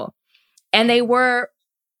Crystal. And they were,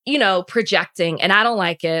 you know, projecting. And I don't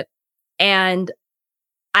like it. And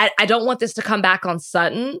I don't want this to come back on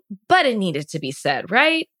Sutton, but it needed to be said,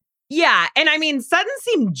 right? Yeah. And I mean, Sutton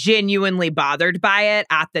seemed genuinely bothered by it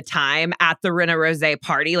at the time at the Rinna Rosé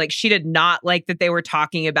party. Like, she did not like that they were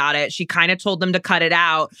talking about it. She kind of told them to cut it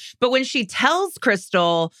out. But when she tells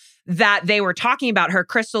Crystal that they were talking about her,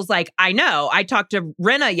 Crystal's like, I know, I talked to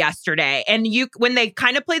Rinna yesterday. And when they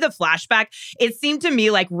kind of play the flashback, it seemed to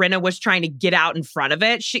me like Rinna was trying to get out in front of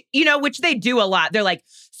it. She, you know, which they do a lot. They're like,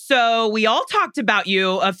 so we all talked about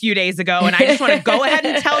you a few days ago, and I just want to go ahead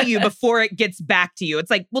and tell you before it gets back to you.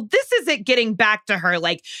 It's like, well, this isn't getting back to her.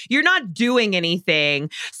 Like, you're not doing anything.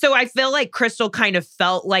 So I feel like Crystal kind of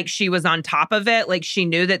felt like she was on top of it. Like, she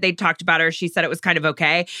knew that they talked about her. She said it was kind of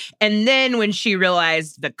okay. And then when she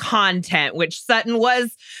realized the content, which Sutton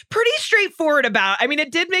was pretty straightforward about, I mean,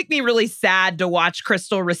 it did make me really sad to watch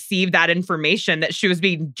Crystal receive that information that she was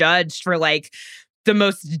being judged for like the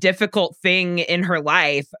most difficult thing in her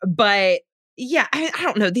life. But yeah, I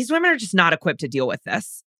don't know. These women are just not equipped to deal with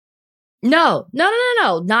this. No, not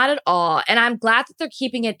at all. And I'm glad that they're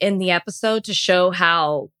keeping it in the episode to show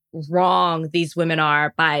how wrong these women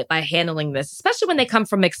are by handling this, especially when they come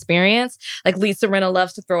from experience. Like Lisa Rinna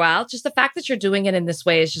loves to throw out. Just the fact that you're doing it in this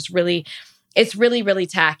way is just really, it's really, really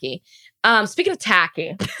tacky. Speaking of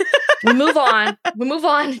tacky, we move on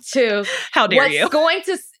to how dare you?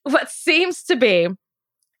 What seems to be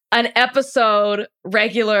an episode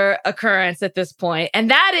regular occurrence at this point, and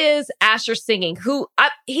that is Asher singing.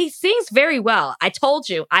 He sings very well. I told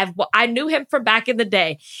you, I knew him from back in the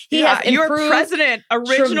day. He has improved. You're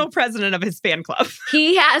original president of his fan club.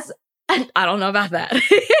 He has. I don't know about that.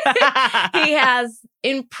 He has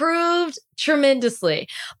improved tremendously,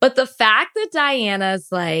 but the fact that Diana's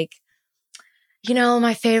like, you know,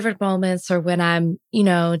 my favorite moments are when I'm, you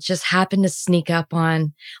know, just happen to sneak up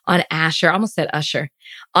on Asher. I almost said Usher.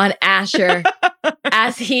 On Asher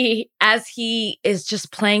as he is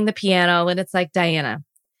just playing the piano. And it's like, Diana,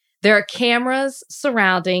 there are cameras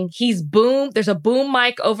surrounding. There's a boom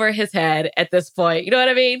mic over his head at this point. You know what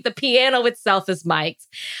I mean? The piano itself is mic'd.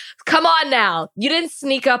 Come on now. You didn't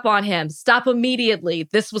sneak up on him. Stop immediately.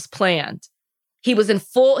 This was planned. He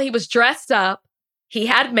was dressed up. He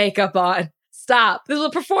had makeup on. Stop. This was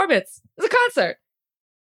a performance. It was a concert.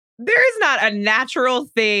 There is not a natural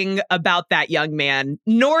thing about that young man,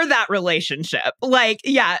 nor that relationship. Like,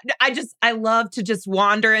 yeah, I love to just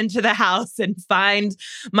wander into the house and find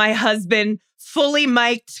my husband fully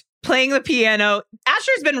mic'd, playing the piano.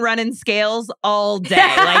 Asher's been running scales all day.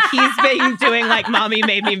 Like, he's been doing like, mommy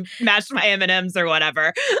made me mash my M&Ms or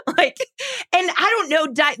whatever. Like, And I don't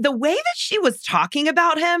know, the way that she was talking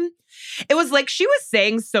about him, it was like she was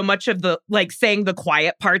saying so much of saying the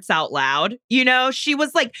quiet parts out loud. You know, she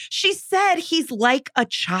was like, she said he's like a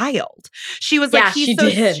child. She was like,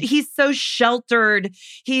 he's so sheltered.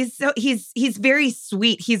 He's very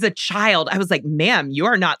sweet. He's a child. I was like, ma'am, you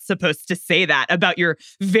are not supposed to say that about your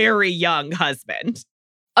very young husband.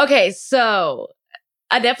 Okay, so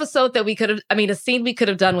an episode that a scene we could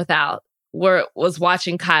have done without was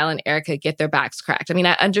watching Kyle and Erica get their backs cracked. I mean,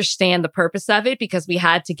 I understand the purpose of it because we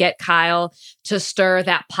had to get Kyle to stir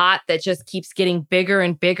that pot that just keeps getting bigger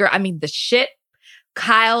and bigger. I mean, the shit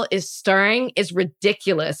Kyle is stirring is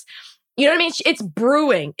ridiculous. You know what I mean? It's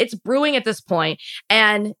brewing. It's brewing at this point.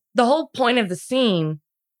 And the whole point of the scene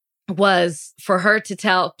was for her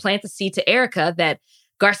to plant the seed to Erica that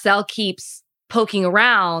Garcelle keeps poking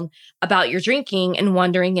around about your drinking and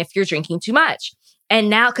wondering if you're drinking too much. And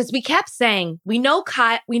now, because we kept saying, we know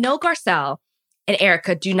Garcelle and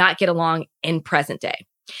Erica do not get along in present day.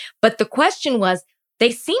 But the question was, they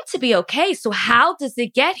seem to be okay. So how does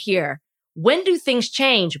it get here? When do things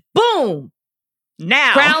change? Boom!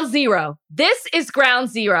 Now. Ground zero. This is ground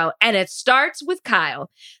zero. And it starts with Kyle.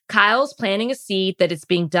 Kyle's planting a seed that is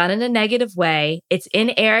being done in a negative way. It's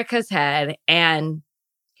in Erica's head. And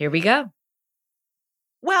here we go.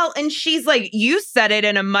 Well, and she's like, you said it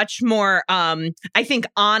in a much more, I think,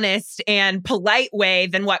 honest and polite way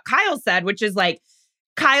than what Kyle said, which is like,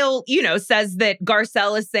 Kyle, says that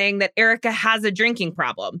Garcelle is saying that Erica has a drinking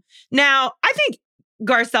problem. Now, I think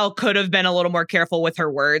Garcelle could have been a little more careful with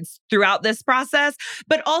her words throughout this process.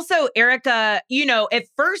 But also, Erica, at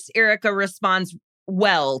first, Erica responds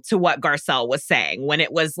well to what Garcelle was saying when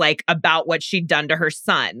it was like about what she'd done to her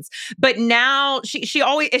sons. But now she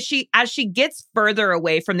always, as she gets further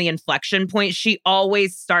away from the inflection point, she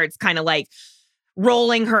always starts kind of like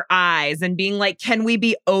rolling her eyes and being like, can we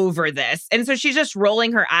be over this? And so she's just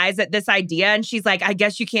rolling her eyes at this idea. And she's like, I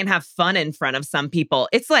guess you can't have fun in front of some people.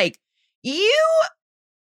 It's like, you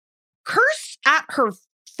cursed at her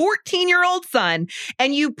 14-year-old son,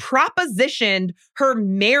 and you propositioned her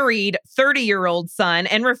married 30-year-old son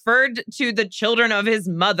and referred to the children of his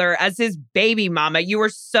mother as his baby mama. You were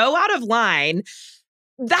so out of line.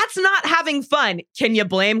 That's not having fun. Can you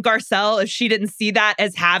blame Garcelle if she didn't see that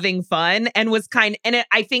as having fun and was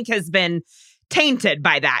I think has been tainted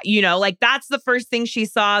by that, like that's the first thing she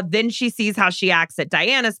saw. Then she sees how she acts at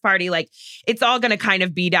Diana's party. Like it's all going to kind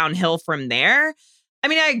of be downhill from there. I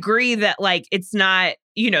mean, I agree that like, it's not,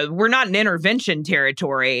 we're not in intervention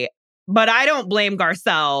territory, but I don't blame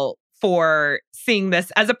Garcelle for seeing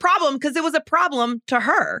this as a problem because it was a problem to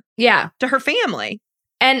her. Yeah. To her family.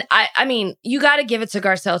 And I mean, you got to give it to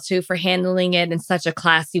Garcelle too for handling it in such a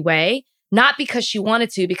classy way. Not because she wanted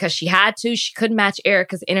to, because she had to. She couldn't match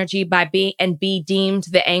Erica's energy by be deemed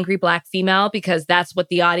the angry Black female because that's what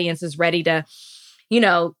the audience is ready to,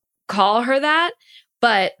 call her that.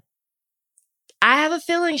 But I have a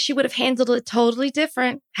feeling she would have handled it totally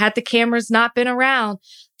different had the cameras not been around.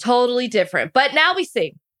 Totally different. But now we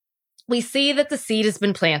see that the seed has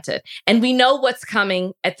been planted and we know what's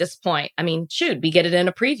coming at this point. I mean, shoot, we get it in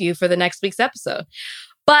a preview for the next week's episode.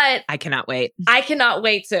 But I cannot wait. I cannot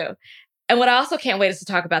wait too. And what I also can't wait is to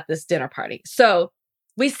talk about this dinner party. So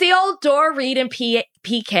we see old Dora Reed and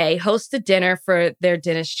PK host a dinner for their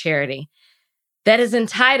dentist charity that is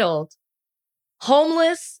entitled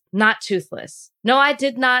Homeless, Not Toothless. No, I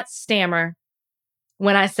did not stammer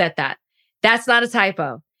when I said that. That's not a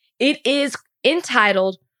typo. It is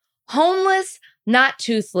entitled Homeless, Not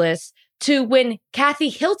Toothless. To when Kathy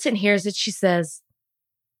Hilton hears it, she says,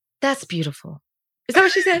 that's beautiful. Is that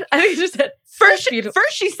what she said? I think she said, first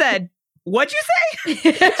she said, what'd you say?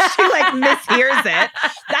 She like mishears it.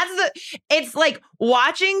 It's like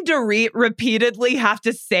watching Dorit repeatedly have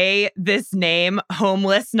to say this name,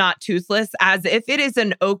 Homeless, Not Toothless, as if it is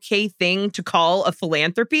an okay thing to call a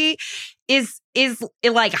philanthropy is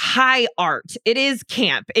like high art. It is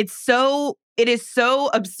camp. It is so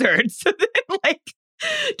absurd. So then like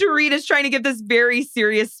Dorit is trying to give this very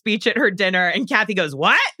serious speech at her dinner and Kathy goes,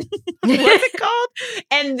 what? What's it called?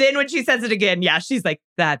 And then when she says it again, yeah, she's like,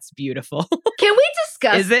 that's beautiful. Can we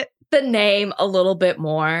discuss the name a little bit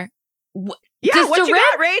more? Yeah, what you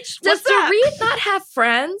got, Rach? Does Dorit not have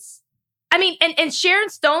friends? I mean, and Sharon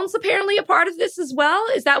Stone's apparently a part of this as well.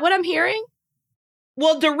 Is that what I'm hearing?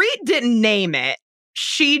 Well, Dorit didn't name it.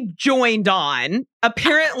 She joined on.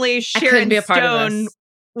 Apparently, Sharon Stone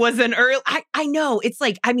was an early... I know. It's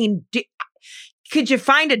like, I mean, could you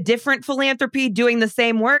find a different philanthropy doing the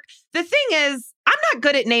same work? The thing is, I'm not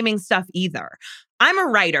good at naming stuff either. I'm a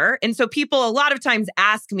writer. And so people a lot of times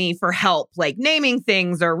ask me for help, like naming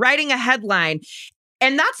things or writing a headline.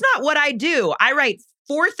 And that's not what I do. I write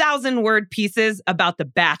 4,000 word pieces about The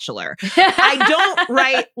Bachelor. I don't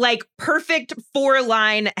write like perfect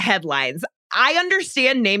 4-line headlines. I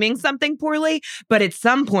understand naming something poorly, but at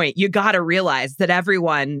some point you got to realize that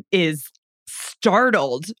everyone is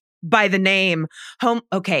startled by the name home.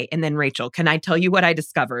 Okay. And then Rachel, can I tell you what I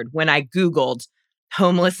discovered when I Googled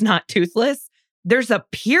homeless, not toothless? There's a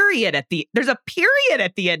period at the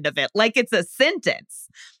end of it. Like it's a sentence.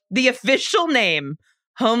 The official name,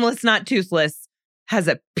 homeless, not toothless, has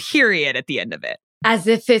a period at the end of it. As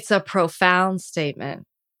if it's a profound statement.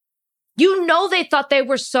 You know they thought they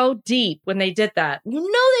were so deep when they did that. You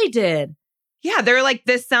know they did. Yeah, they're like,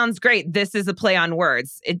 this sounds great. This is a play on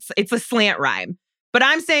words. It's a slant rhyme. But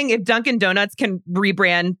I'm saying if Dunkin' Donuts can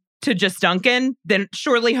rebrand to just Dunkin', then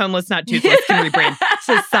surely homeless, not toothless can rebrand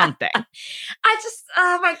to something.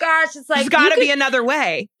 Oh my gosh, it's like there's got to be another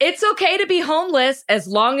way. It's okay to be homeless as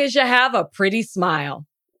long as you have a pretty smile.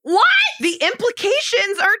 What? The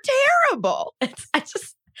implications are terrible.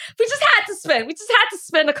 We just had to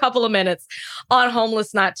spend a couple of minutes on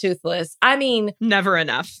homeless, not toothless. I mean, never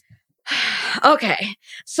enough. Okay.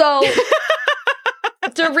 So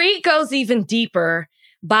Dorit goes even deeper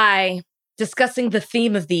by discussing the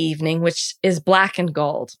theme of the evening, which is black and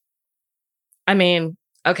gold. I mean,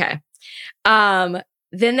 okay. Then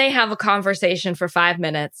they have a conversation for 5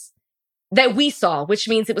 minutes that we saw, which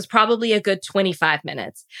means it was probably a good 25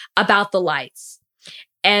 minutes about the lights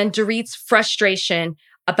and Dorit's frustration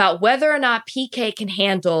about whether or not PK can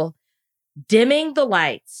handle dimming the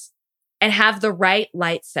lights and have the right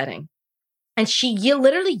light setting. And she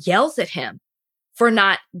literally yells at him for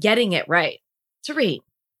not getting it right. Dorit.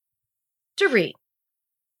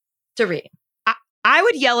 I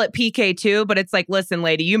would yell at PK too, but it's like, listen,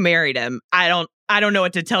 lady, you married him. I don't know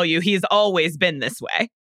what to tell you. He's always been this way.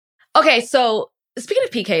 Okay, so speaking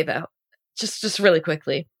of PK though, just really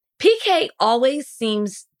quickly, PK always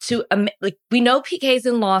seems to, we know PK's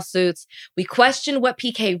in lawsuits. We question what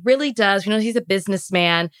PK really does. We know he's a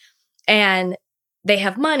businessman and they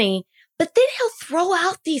have money, but then he'll throw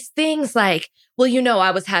out these things like, well,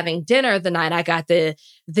 I was having dinner the night I got the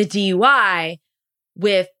DUI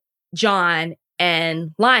with John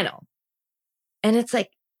and Lionel. And it's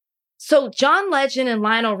like, so John Legend and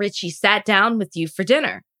Lionel Richie sat down with you for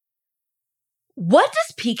dinner. What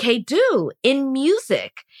does PK do in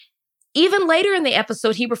music? Even later in the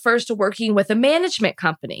episode, he refers to working with a management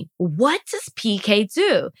company. What does PK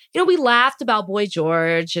do? We laughed about Boy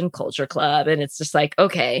George and Culture Club, and it's just like,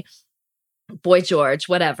 okay, Boy George,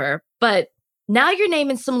 whatever. But now you're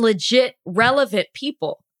naming some legit relevant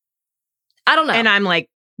people. I don't know. And I'm like,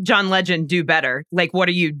 John Legend, do better. Like, what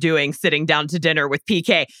are you doing sitting down to dinner with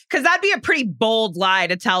PK? Because that'd be a pretty bold lie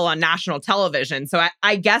to tell on national television. So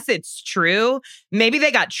I guess it's true. Maybe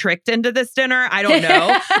they got tricked into this dinner. I don't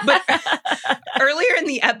know. But earlier in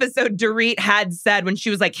the episode, Dorit had said when she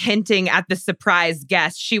was like hinting at the surprise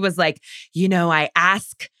guest, she was like,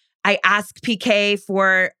 I ask PK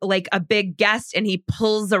for like a big guest and he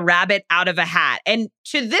pulls a rabbit out of a hat. And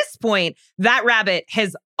to this point, that rabbit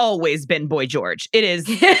has always been Boy George. It is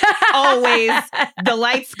always the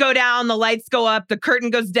lights go down, the lights go up, the curtain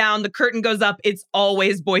goes down, the curtain goes up. It's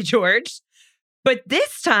always Boy George. But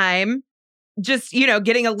this time, just,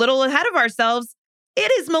 getting a little ahead of ourselves,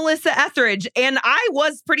 it is Melissa Etheridge. And I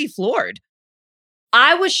was pretty floored.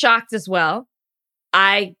 I was shocked as well.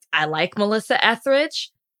 I like Melissa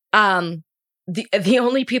Etheridge. The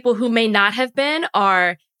only people who may not have been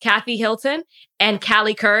are Kathy Hilton and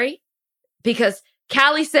Callie Curry, because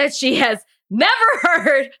Callie said she has never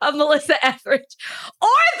heard of Melissa Etheridge or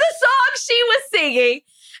the song she was singing.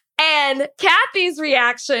 And Kathy's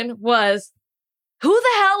reaction was, who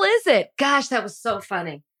the hell is it? Gosh, that was so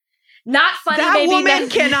funny. Not funny. That maybe woman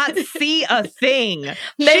cannot see a thing.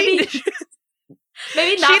 Maybe not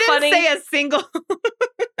funny. She didn't say a single...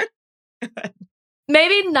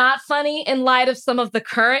 Maybe not funny in light of some of the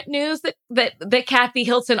current news that Kathy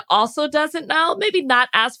Hilton also doesn't know. Maybe not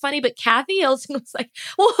as funny, but Kathy Hilton was like,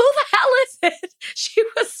 well, who the hell is it? She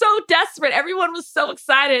was so desperate. Everyone was so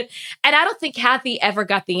excited. And I don't think Kathy ever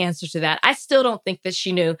got the answer to that. I still don't think that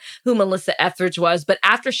she knew who Melissa Etheridge was. But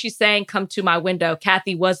after she sang Come to My Window,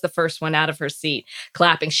 Kathy was the first one out of her seat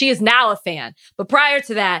clapping. She is now a fan. But prior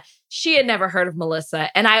to that, she had never heard of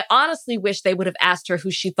Melissa. And I honestly wish they would have asked her who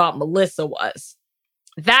she thought Melissa was.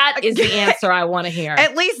 That is the answer I want to hear.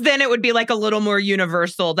 At least then it would be like a little more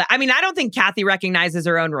universal. I don't think Kathy recognizes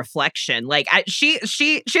her own reflection. Like she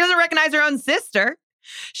doesn't recognize her own sister.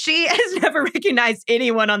 She has never recognized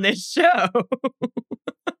anyone on this show.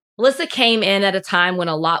 Melissa came in at a time when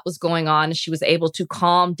a lot was going on and she was able to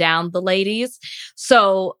calm down the ladies.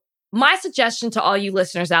 So my suggestion to all you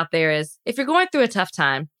listeners out there is, if you're going through a tough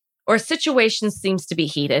time or a situation seems to be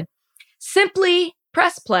heated, simply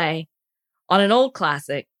press play on an old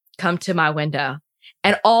classic, Come to My Window,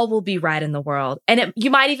 and all will be right in the world. And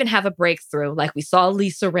you might even have a breakthrough like we saw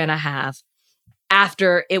Lisa Rinna have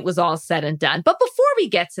after it was all said and done. But before we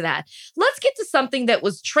get to that, let's get to something that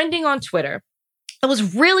was trending on Twitter. It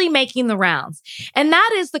was really making the rounds. And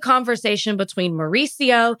that is the conversation between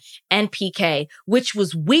Mauricio and PK, which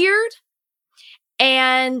was weird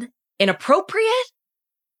and inappropriate.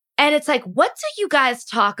 And it's like, what do you guys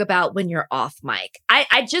talk about when you're off mic?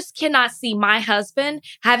 I just cannot see my husband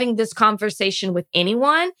having this conversation with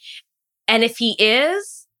anyone. And if he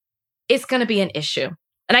is, it's going to be an issue.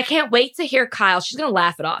 And I can't wait to hear Kyle. She's going to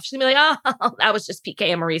laugh it off. She's going to be like, oh, that was just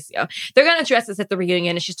PK and Mauricio. They're going to address this at the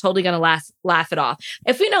reunion, and she's totally going to laugh it off.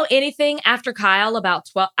 If we know anything after Kyle about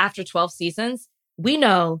after 12 seasons, we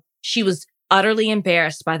know she was utterly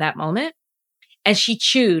embarrassed by that moment, and she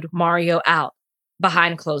chewed Mario out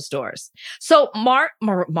behind closed doors. So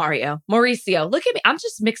Mauricio, look at me. I'm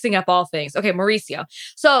just mixing up all things. Okay, Mauricio.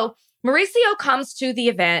 So Mauricio comes to the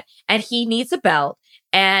event, and he needs a belt.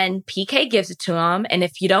 And PK gives it to him. And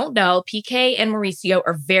if you don't know, PK and Mauricio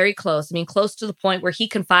are very close. I mean, close to the point where he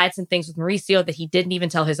confides in things with Mauricio that he didn't even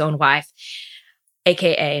tell his own wife,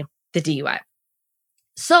 AKA the DUI.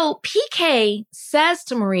 So PK says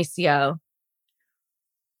to Mauricio,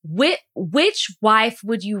 which wife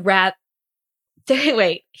would you rather...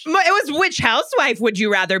 Wait. It was which housewife would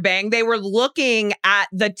you rather bang? They were looking at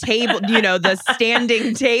the table, the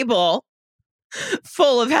standing table.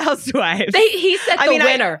 Full of housewives. He said the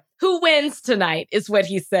winner. Who wins tonight is what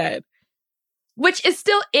he said. Which is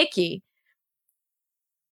still icky.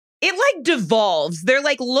 It like devolves. They're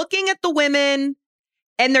like looking at the women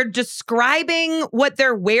and they're describing what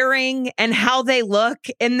they're wearing and how they look.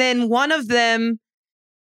 And then one of them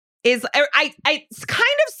is, I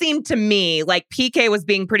kind of seemed to me like PK was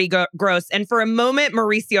being pretty gross. And for a moment,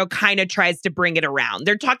 Mauricio kind of tries to bring it around.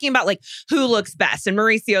 They're talking about like who looks best. And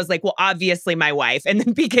Mauricio's like, well, obviously my wife. And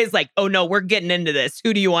then PK's like, oh no, we're getting into this.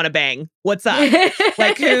 Who do you want to bang? What's up?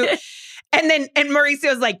 Like who? And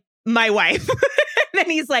Mauricio's like, my wife. And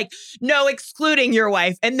then he's like, no, excluding your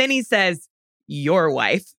wife. And then he says, your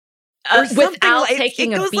wife. Without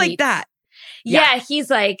taking a beat. It goes like that. Yeah,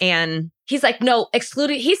 he's like, no,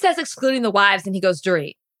 he says excluding the wives, and he goes,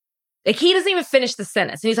 Dorit. Like, he doesn't even finish the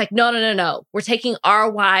sentence. And he's like, no. We're taking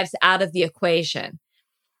our wives out of the equation.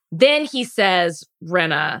 Then he says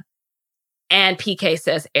Rinna, and PK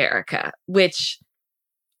says Erica, which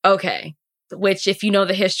if you know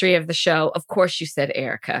the history of the show, of course you said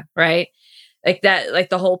Erica, right? Like that, like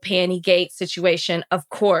the whole Pantygate situation. Of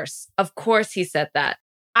course he said that.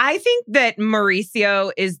 I think that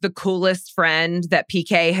Mauricio is the coolest friend that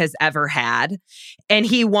PK has ever had. And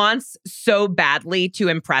he wants so badly to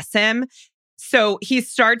impress him. So he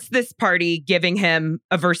starts this party giving him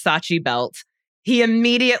a Versace belt. He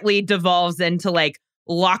immediately devolves into like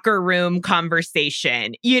locker room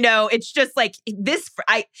conversation. It's just like this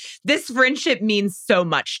friendship means so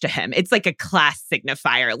much to him. It's like a class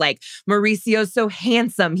signifier. Like Mauricio's so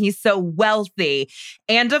handsome. He's so wealthy.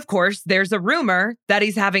 And of course, there's a rumor that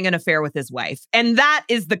he's having an affair with his wife. And that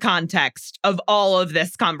is the context of all of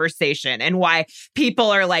this conversation and why people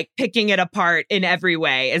are like picking it apart in every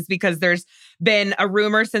way is because there's been a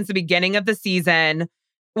rumor since the beginning of the season.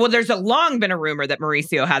 Well, there's long been a rumor that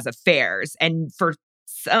Mauricio has affairs. And for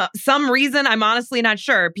some reason, I'm honestly not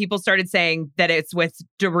sure, people started saying that it's with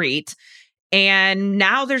Dorit. And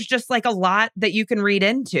now there's just like a lot that you can read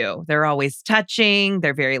into. They're always touching.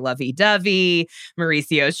 They're very lovey-dovey.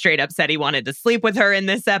 Mauricio straight up said he wanted to sleep with her in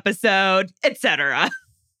this episode, etc.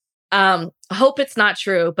 Hope it's not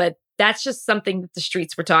true, but that's just something that the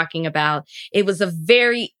streets were talking about. It was a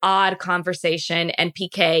very odd conversation, and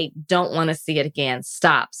PK don't want to see it again.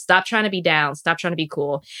 Stop trying to be down. Stop trying to be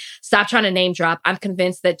cool. Stop trying to name drop. I'm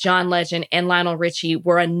convinced that John Legend and Lionel Richie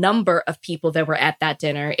were a number of people that were at that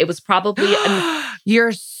dinner. It was probably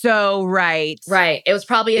You're so right. Right. It was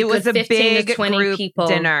probably a 15 big to 20 group people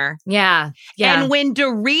dinner. Yeah. And when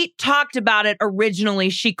Dorit talked about it originally,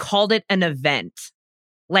 she called it an event.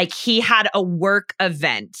 Like he had a work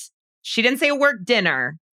event. She didn't say a work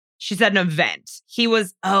dinner. She said an event. He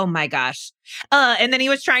was, oh my gosh. And then he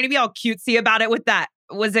was trying to be all cutesy about it with that.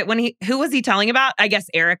 Was it who was he telling about? I guess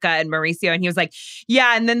Erica and Mauricio. And he was like,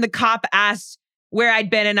 yeah. And then the cop asked where I'd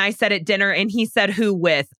been. And I said at dinner. And he said, who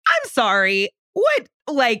with? I'm sorry. What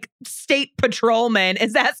like state patrolman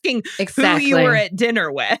is asking who you were at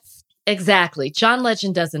dinner with? Exactly. John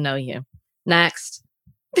Legend doesn't know you. Next.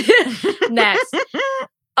 Next.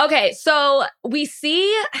 Okay. So we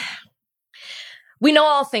see we know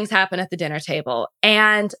all things happen at the dinner table.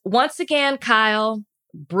 And once again, Kyle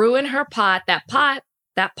brewing her pot, that pot,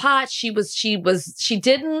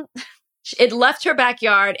 it left her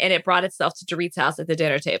backyard and it brought itself to Dorit's house at the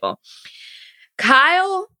dinner table.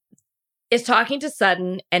 Kyle is talking to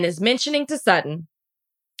Sutton and is mentioning to Sutton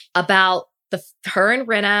about her and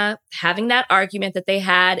Rinna having that argument that they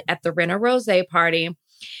had at the Rinna Rosé party.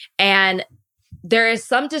 And there is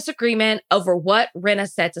some disagreement over what Rinna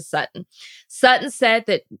said to Sutton. Sutton said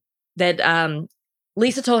that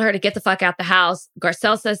Lisa told her to get the fuck out the house.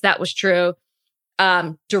 Garcelle says that was true.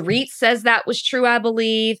 Dorit says that was true, I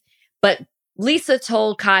believe. But Lisa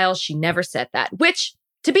told Kyle she never said that, which,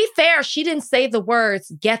 to be fair, she didn't say the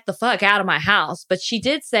words, get the fuck out of my house, but she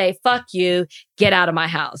did say, fuck you, get out of my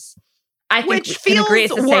house. I think we can agree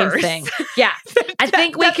it's the same thing. Yeah. I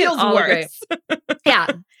think we can all agree. Yeah.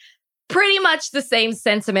 Pretty much the same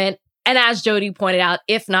sentiment. And as Jody pointed out,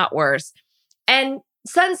 if not worse. And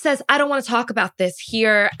Sutton says, I don't want to talk about this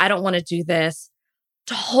here. I don't want to do this.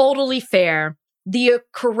 Totally fair. The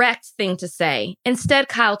correct thing to say. Instead,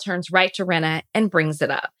 Kyle turns right to Rinna and brings it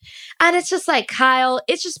up. And it's just like, Kyle,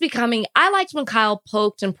 it's just becoming, I liked when Kyle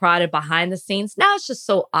poked and prodded behind the scenes. Now it's just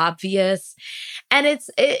so obvious. And it's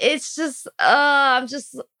just, I'm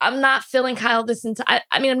not feeling Kyle this entire,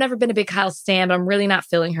 I mean, I've never been a big Kyle stan, but I'm really not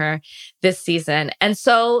feeling her this season. And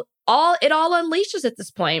so it all unleashes at this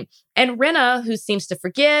point. And Rinna, who seems to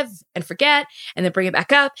forgive and forget, and then bring it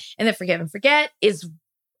back up, and then forgive and forget,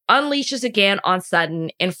 unleashes again on Sutton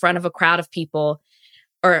in front of in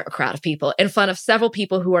front of several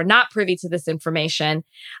people who are not privy to this information,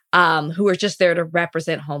 who are just there to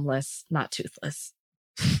represent homeless, not toothless.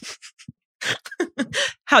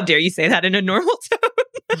 How dare you say that in a normal tone?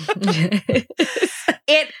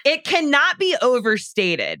 It cannot be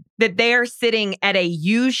overstated that they are sitting at a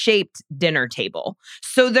U-shaped dinner table.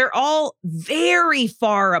 So they're all very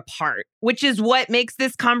far apart, which is what makes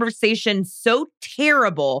this conversation so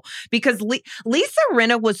terrible, because Lisa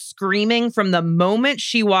Rinna was screaming from the moment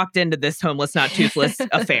she walked into this homeless, not toothless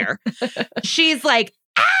affair. She's like,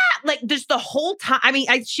 like just the whole time. I mean,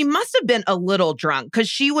 she must have been a little drunk because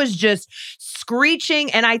she was just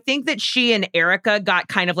screeching. And I think that she and Erica got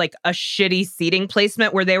kind of like a shitty seating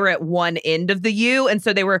placement where they were at one end of the U. And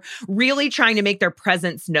so they were really trying to make their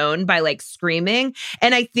presence known by like screaming.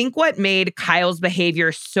 And I think what made Kyle's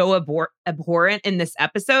behavior so abhorrent in this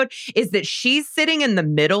episode is that she's sitting in the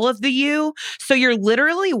middle of the U. So you're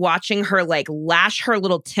literally watching her like lash her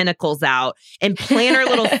little tentacles out and plant her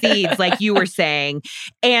little seeds, like you were saying,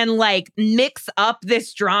 and like mix up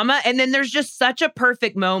this drama. And then there's just such a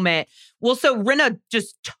perfect moment. Well, so Rinna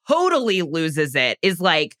just totally loses it, is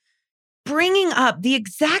like bringing up the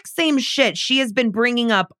exact same shit she has been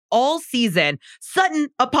bringing up all season. Sutton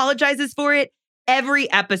apologizes for it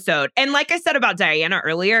every episode. And like I said about Diana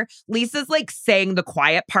earlier, Lisa's like saying the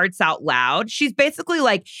quiet parts out loud. She's basically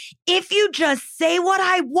like, if you just say what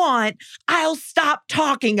I want, I'll stop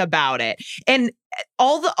talking about it. And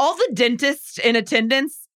all the dentists in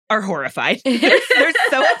attendance are horrified. They're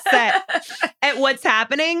so upset at what's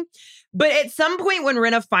happening. But at some point when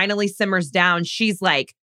Rinna finally simmers down, she's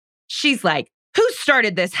like, who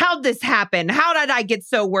started this? How'd this happen? How did I get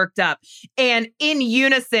so worked up? And in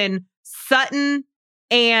unison, Sutton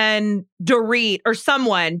and Dorit or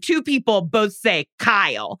someone, two people both say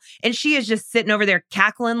Kyle. And she is just sitting over there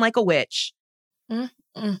cackling like a witch.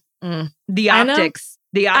 The optics.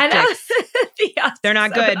 The optics. They're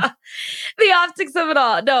not good. The optics of it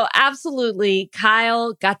all. No, absolutely.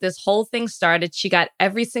 Kyle got this whole thing started. She got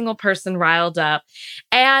every single person riled up.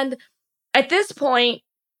 And at this point,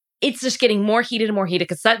 it's just getting more heated and more heated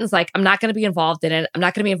because Sutton's like, I'm not going to be involved in it. I'm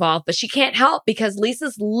not going to be involved. But she can't help because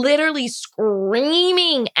Lisa's literally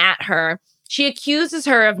screaming at her. She accuses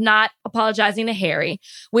her of not apologizing to Harry,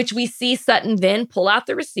 which we see Sutton then pull out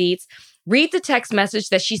the receipts, read the text message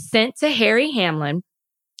that she sent to Harry Hamlin.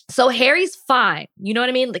 So Harry's fine. You know what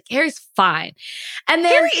I mean? Like, Harry's fine. And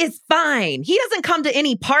then Harry is fine. He doesn't come to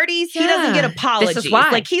any parties. Yeah, he doesn't get apologies. This is why.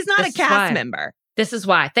 Like, he's not a cast member. This is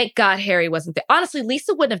why. Thank God Harry wasn't there. Honestly,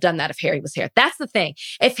 Lisa wouldn't have done that if Harry was here. That's the thing.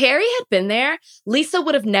 If Harry had been there, Lisa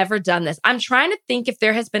would have never done this. I'm trying to think if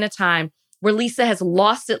there has been a time where Lisa has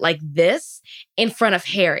lost it like this in front of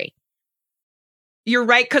Harry. You're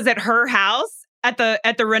right, because at her house, at the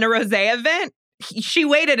Rinna Rosé event, she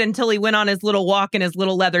waited until he went on his little walk in his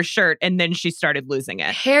little leather shirt, and then she started losing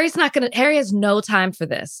it. Harry has no time for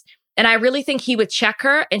this. And I really think he would check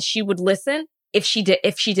her and she would listen if she did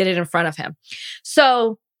it in front of him.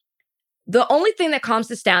 So the only thing that calms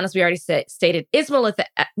this down, as we already stated, is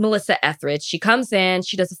Melissa Etheridge. She comes in,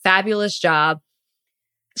 she does a fabulous job.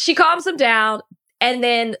 She calms him down, and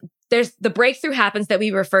then there's the breakthrough happens that we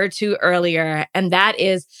referred to earlier. And that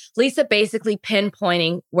is Lisa basically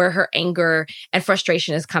pinpointing where her anger and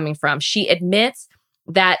frustration is coming from. She admits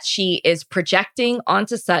that she is projecting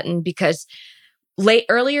onto Sutton because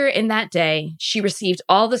earlier in that day, she received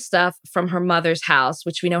all the stuff from her mother's house,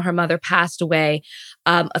 which we know her mother passed away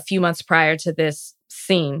a few months prior to this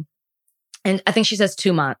scene. And I think she says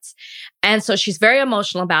 2 months. And so she's very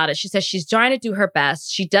emotional about it. She says she's trying to do her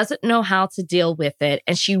best. She doesn't know how to deal with it.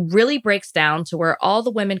 And she really breaks down to where all the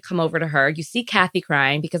women come over to her. You see Kathy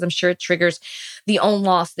crying because I'm sure it triggers the own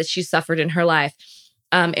loss that she suffered in her life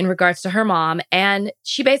in regards to her mom. And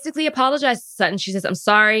she basically apologizes to Sutton. She says, I'm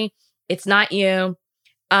sorry. It's not you.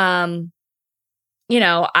 I'm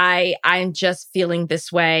just feeling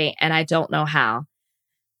this way and I don't know how.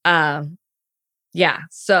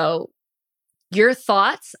 So your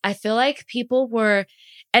thoughts, I feel like people were,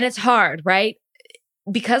 and it's hard, right?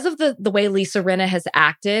 Because of the way Lisa Rinna has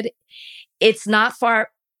acted, it's not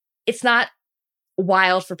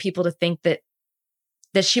wild for people to think that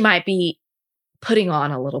she might be putting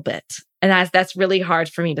on a little bit. And that's really hard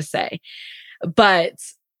for me to say. But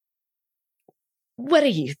what do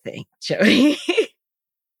you think, Jody?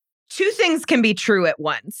 Two things can be true at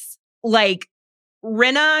once. Like,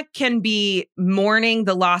 Rinna can be mourning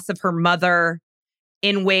the loss of her mother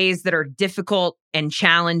in ways that are difficult and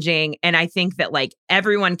challenging. And I think that like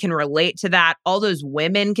everyone can relate to that. All those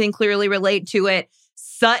women can clearly relate to it.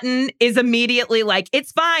 Sutton is immediately like,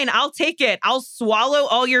 it's fine. I'll take it. I'll swallow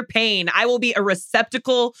all your pain. I will be a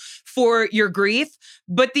receptacle for your grief.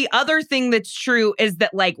 But the other thing that's true is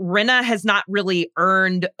that like Rinna has not really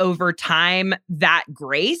earned over time that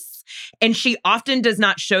grace. And she often does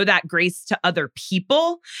not show that grace to other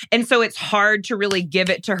people. And so it's hard to really give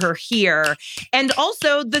it to her here. And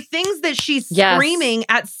also the things that she's screaming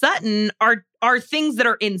at Sutton are things that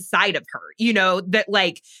are inside of her, that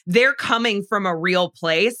like they're coming from a real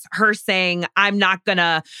place. Her saying, I'm not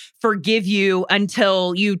gonna forgive you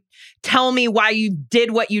until you tell me why you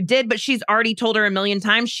did what you did. But she's already told her a million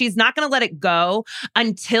times she's not gonna let it go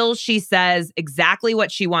until she says exactly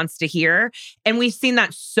what she wants to hear. And we've seen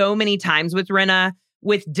that so many times with Rinna,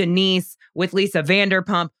 with Denise, with Lisa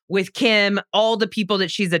Vanderpump, with Kim, all the people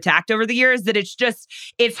that she's attacked over the years, that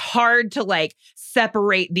it's hard to like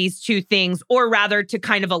separate these two things, or rather to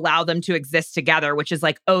kind of allow them to exist together, which is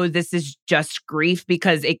like, oh, this is just grief,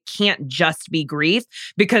 because it can't just be grief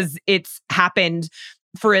because it's happened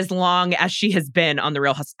for as long as she has been on The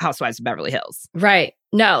Real Housewives of Beverly Hills. Right.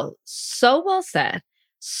 No, so well said.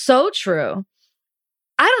 So true.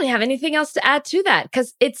 I don't have anything else to add to that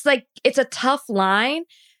because it's like, it's a tough line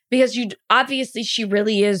because obviously she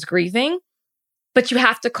really is grieving, but you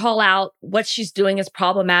have to call out what she's doing is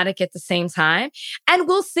problematic at the same time. And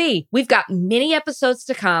we'll see. We've got many episodes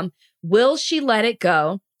to come. Will she let it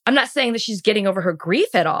go? I'm not saying that she's getting over her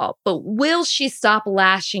grief at all, but will she stop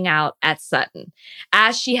lashing out at Sutton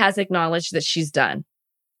as she has acknowledged that she's done?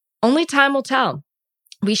 Only time will tell.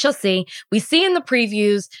 We shall see. We see in the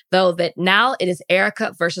previews, though, that now it is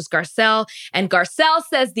Erica versus Garcelle. And Garcelle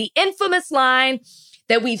says the infamous line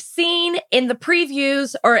that we've seen in the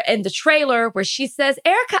previews or in the trailer where she says,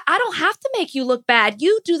 Erica, I don't have to make you look bad.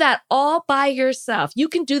 You do that all by yourself. You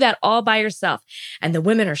can do that all by yourself. And the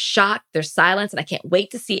women are shocked. They're silent. And I can't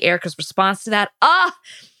wait to see Erica's response to that.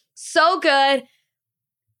 So good.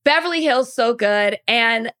 Beverly Hills, so good.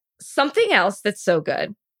 And something else that's so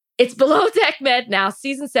good. It's Below Deck Med now,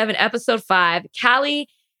 season 7, episode 5. Callie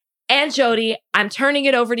and Jody, I'm turning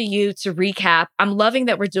it over to you to recap. I'm loving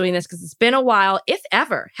that we're doing this because it's been a while, if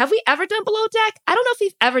ever. Have we ever done Below Deck? I don't know if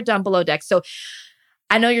we've ever done Below Deck. So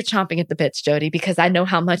I know you're chomping at the bits, Jody, because I know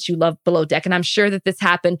how much you love Below Deck. And I'm sure that this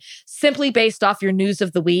happened simply based off your news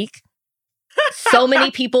of the week. So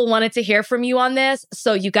many people wanted to hear from you on this.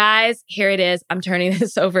 So you guys, here it is. I'm turning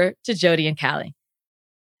this over to Jody and Callie.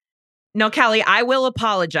 No, Callie, I will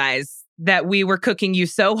apologize that we were cooking you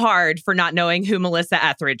so hard for not knowing who Melissa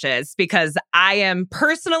Etheridge is, because I am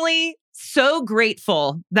personally so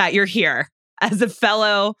grateful that you're here as a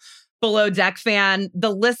fellow Below Deck fan.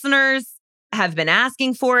 The listeners have been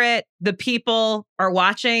asking for it. The people are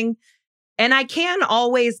watching. And I can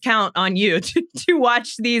always count on you to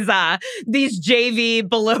watch these JV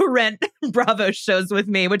below rent Bravo shows with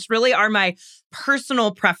me, which really are my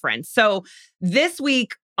personal preference. So this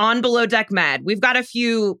week, on Below Deck Med, we've got a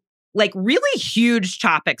few like really huge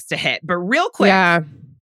topics to hit, but real quick, I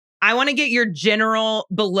want to get your general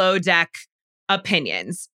Below Deck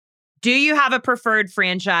opinions. Do you have a preferred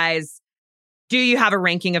franchise? Do you have a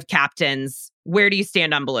ranking of captains? Where do you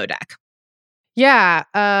stand on Below Deck? Yeah.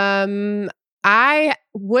 I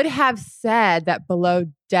would have said that Below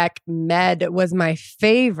Deck Med was my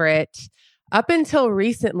favorite up until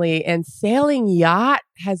recently, and Sailing Yacht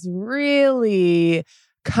has really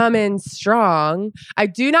come in strong. I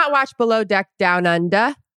do not watch Below Deck Down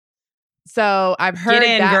Under. So I've heard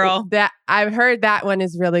I've heard that one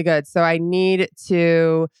is really good. So I need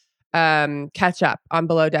to catch up on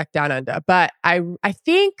Below Deck Down Under. But I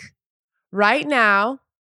think right now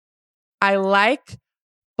I like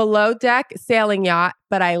Below Deck Sailing Yacht,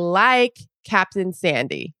 but I like Captain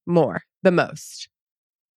Sandy the most.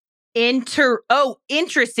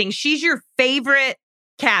 Interesting. She's your favorite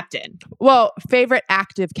captain. Well, favorite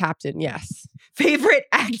active captain, yes. Favorite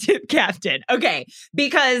active captain. Okay.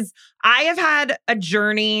 Because I have had a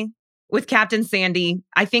journey with Captain Sandy.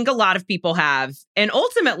 I think a lot of people have. And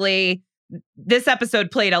ultimately, this episode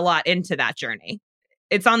played a lot into that journey.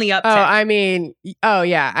 It's on the uptick. I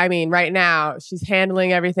mean, right now, she's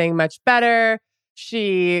handling everything much better.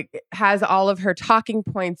 She has all of her talking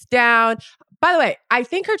points down. By the way, I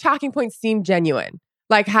think her talking points seem genuine,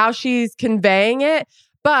 like how she's conveying it.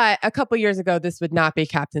 But a couple years ago, this would not be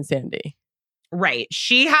Captain Sandy. Right.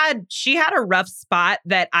 She had a rough spot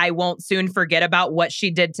that I won't soon forget about what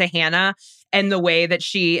she did to Hannah and the way that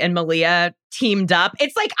she and Malia teamed up.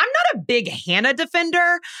 It's like, I'm not a big Hannah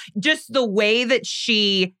defender. Just the way that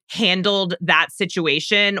she handled that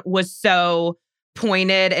situation was so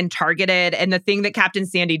pointed and targeted. And the thing that Captain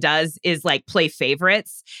Sandy does is like play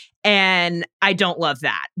favorites. And I don't love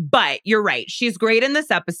that. But you're right. She's great in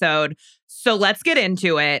this episode. So let's get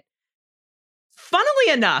into it.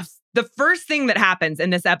 Funnily enough, the first thing that happens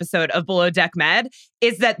in this episode of Below Deck Med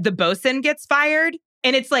is that the bosun gets fired.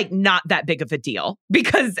 And it's like not that big of a deal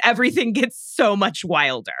because everything gets so much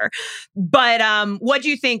wilder. But what do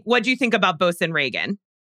you think? What do you think about Bosun Reagan?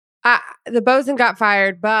 The bosun got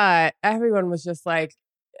fired, but everyone was just like,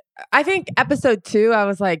 I think episode 2, I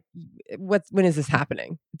was like, when is this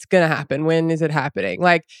happening? It's going to happen. When is it happening?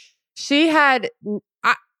 Like she had,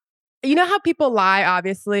 you know how people lie,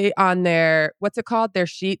 obviously, on their, what's it called? Their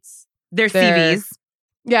sheets? Their CVs.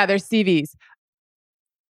 Yeah, their CVs.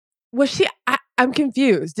 Was she, I'm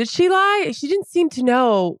confused. Did she lie? She didn't seem to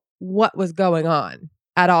know what was going on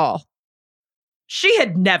at all. She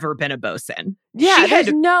had never been a bosun. Yeah, she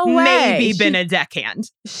had no way. Maybe been a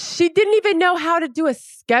deckhand. She didn't even know how to do a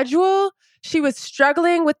schedule. She was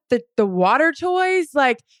struggling with the water toys.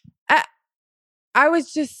 Like, I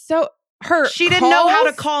was just so she didn't know how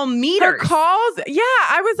to call meters. Her calls, yeah.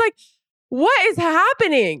 I was like, what is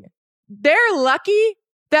happening? They're lucky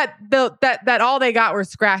that that all they got were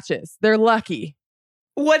scratches. They're lucky.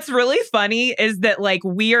 What's really funny is that like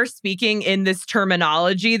we are speaking in this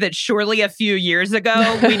terminology that surely a few years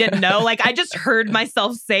ago we didn't know. Like I just heard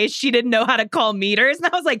myself say she didn't know how to call meters. And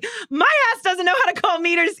I was like, my ass doesn't know how to call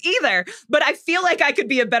meters either. But I feel like I could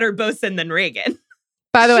be a better bosun than Reagan.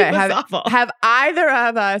 By the way, have either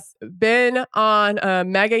of us been on a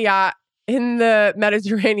mega yacht in the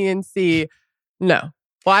Mediterranean Sea? No.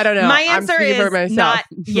 Well, I don't know. My answer is not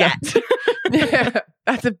yet.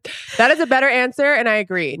 That is a better answer, and I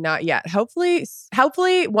agree. Not yet.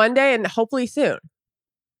 Hopefully one day, and hopefully soon.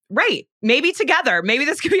 Right. Maybe together. Maybe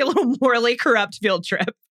this could be a little morally corrupt field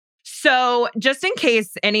trip. So, just in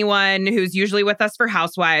case anyone who's usually with us for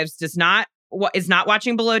Housewives is not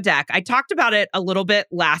watching Below Deck, I talked about it a little bit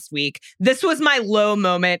last week. This was my low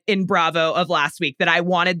moment in Bravo of last week, that I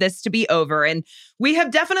wanted this to be over. And we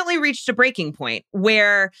have definitely reached a breaking point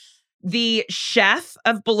where the chef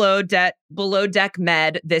of Below Deck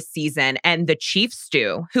Med this season and the chief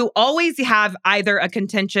stew, who always have either a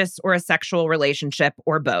contentious or a sexual relationship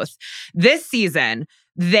or both. This season,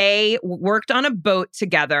 they worked on a boat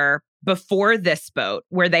together before this boat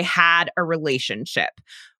where they had a relationship.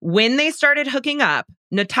 When they started hooking up,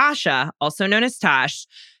 Natasha, also known as Tosh,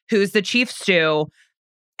 who's the chief stew,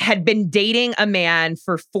 had been dating a man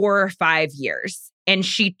for 4 or 5 years. And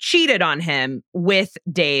she cheated on him with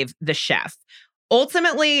Dave, the chef.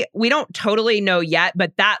 Ultimately, we don't totally know yet,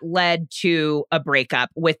 but that led to a breakup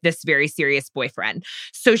with this very serious boyfriend.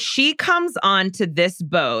 So she comes onto this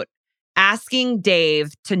boat asking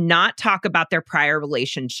Dave to not talk about their prior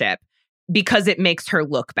relationship because it makes her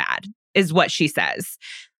look bad, is what she says.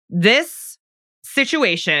 This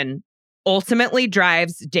situation ultimately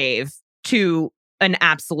drives Dave to an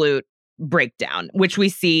absolute breakdown, which we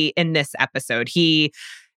see in this episode. He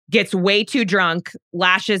gets way too drunk,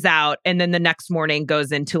 lashes out, and then the next morning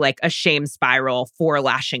goes into like a shame spiral for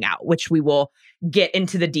lashing out, which we will get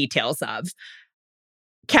into the details of.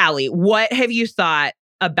 Callie, what have you thought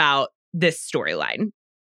about this storyline?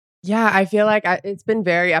 Yeah, I feel like it's been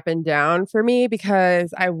very up and down for me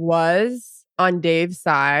because I was on Dave's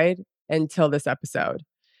side until this episode.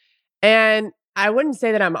 And I wouldn't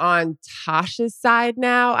say that I'm on Tasha's side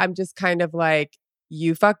now. I'm just kind of like,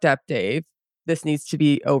 you fucked up, Dave. This needs to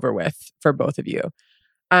be over with for both of you.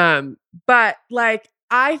 But like,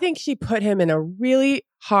 I think she put him in a really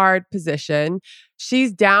hard position.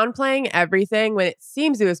 She's downplaying everything when it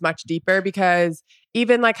seems it was much deeper, because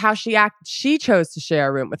even like how she acted, she chose to share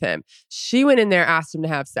a room with him. She went in there, asked him to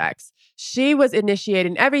have sex. She was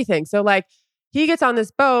initiating everything. So like, he gets on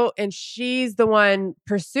this boat and she's the one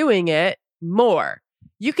pursuing it more.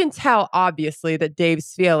 You can tell, obviously, that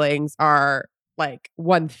Dave's feelings are like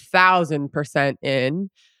 1000% in.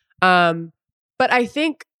 But I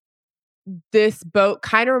think this boat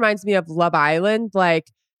kind of reminds me of Love Island.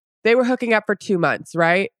 Like, they were hooking up for 2 months,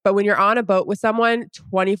 right? But when you're on a boat with someone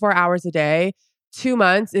 24 hours a day, 2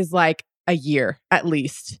 months is like a year at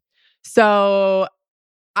least. So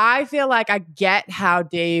I feel like I get how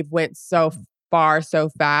Dave went so far so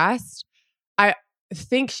fast. I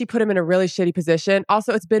think she put him in a really shitty position.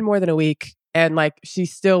 Also, it's been more than a week, and like, she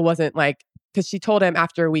still wasn't like, because she told him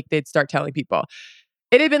after a week they'd start telling people.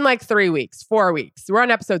 It had been like 3 weeks, 4 weeks. We're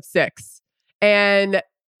on episode 6, and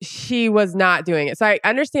she was not doing it. So I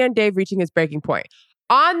understand Dave reaching his breaking point.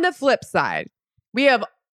 On the flip side, we have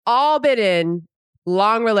all been in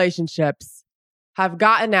long relationships, have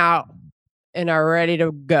gotten out, and are ready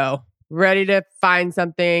to go, ready to find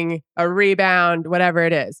something, a rebound, whatever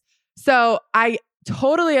it is. So I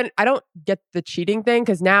don't get the cheating thing,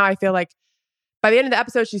 because now I feel like by the end of the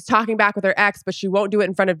episode, she's talking back with her ex, but she won't do it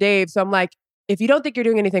in front of Dave. So I'm like, if you don't think you're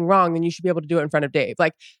doing anything wrong, then you should be able to do it in front of Dave.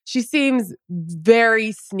 Like, she seems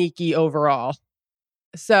very sneaky overall.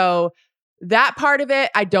 So that part of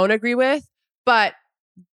it, I don't agree with. But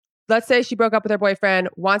let's say she broke up with her boyfriend,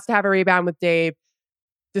 wants to have a rebound with Dave,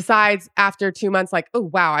 decides after 2 months, like, oh,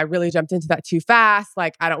 wow, I really jumped into that too fast.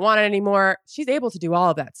 Like, I don't want it anymore. She's able to do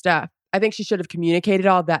all of that stuff. I think she should have communicated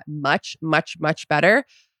all of that much, much, much better.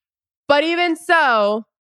 But even so,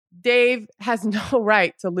 Dave has no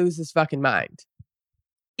right to lose his fucking mind.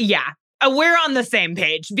 Yeah, we're on the same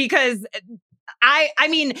page, because I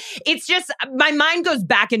mean, it's just, my mind goes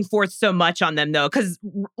back and forth so much on them, though, because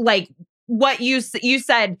like what you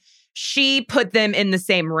said, she put them in the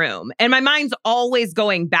same room. And my mind's always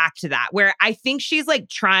going back to that, where I think she's like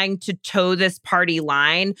trying to toe this party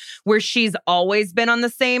line, where she's always been on the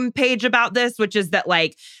same page about this, which is that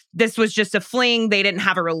like, this was just a fling. They didn't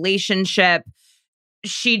have a relationship.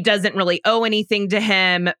 She doesn't really owe anything to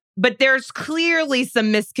him. But there's clearly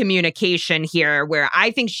some miscommunication here, where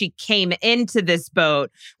I think she came into this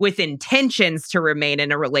boat with intentions to remain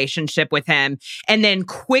in a relationship with him. And then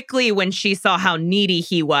quickly, when she saw how needy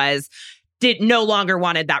he was, no longer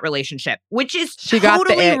wanted that relationship, which is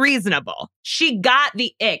totally reasonable. She got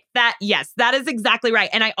the ick. Yes, that is exactly right.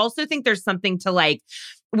 And I also think there's something to like,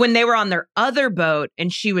 when they were on their other boat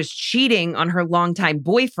and she was cheating on her longtime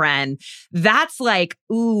boyfriend, that's like,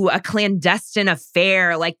 ooh, a clandestine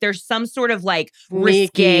affair. Like, there's some sort of like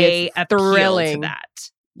risque appeal to that.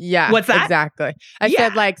 Yeah. What's that? Exactly. I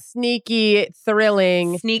said like sneaky,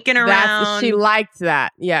 thrilling. Sneaking around. She liked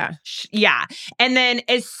that. Yeah. Yeah. And then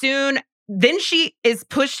then she is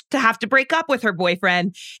pushed to have to break up with her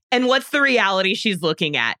boyfriend. And what's the reality she's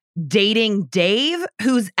looking at? Dating Dave,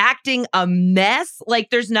 who's acting a mess. Like,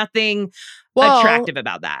 there's nothing attractive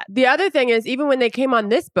about that. The other thing is, even when they came on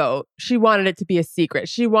this boat, she wanted it to be a secret.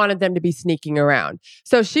 She wanted them to be sneaking around.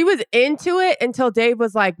 So she was into it until Dave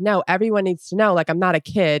was like, no, everyone needs to know. Like, I'm not a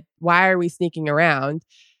kid. Why are we sneaking around?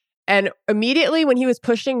 And immediately when he was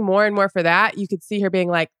pushing more and more for that, you could see her being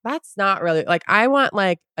like, that's not really, like, I want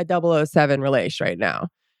like a 007 relation right now.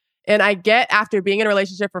 And I get, after being in a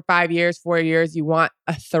relationship for 5 years, 4 years, you want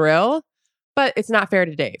a thrill, but it's not fair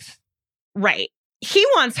to Dave. Right. He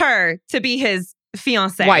wants her to be his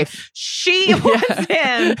fiancée. Wife. She wants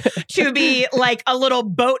him to be like a little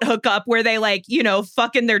boat hookup where they like,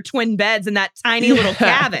 fuck in their twin beds in that tiny little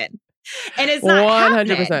cabin. And it's not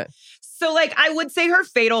 100%. Happening. So like, I would say her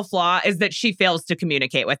fatal flaw is that she fails to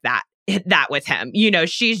communicate with that with him.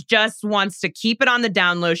 She just wants to keep it on the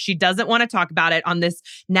down low. She doesn't want to talk about it on this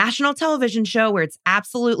national television show where it's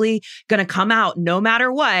absolutely going to come out no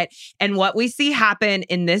matter what. And what we see happen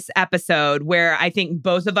in this episode, where I think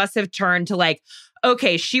both of us have turned to like,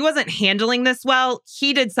 okay, she wasn't handling this well.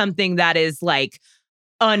 He did something that is like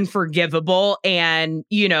unforgivable and,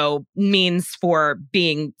 means for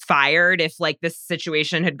being fired if like this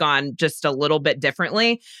situation had gone just a little bit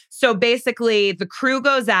differently. So basically the crew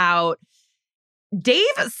goes out. Dave,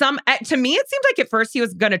 to me, it seemed like at first he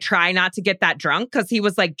was going to try not to get that drunk because he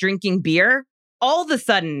was like drinking beer all of a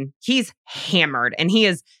sudden, he's hammered and he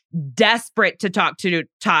is desperate to talk to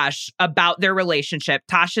Tosh about their relationship.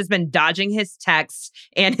 Tosh has been dodging his texts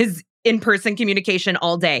and his in-person communication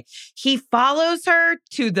all day. He follows her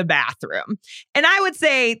to the bathroom. And I would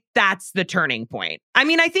say that's the turning point. I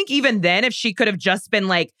mean, I think even then, if she could have just been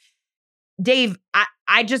like, Dave,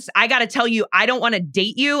 I got to tell you, I don't want to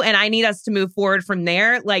date you and I need us to move forward from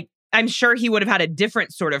there. Like, I'm sure he would have had a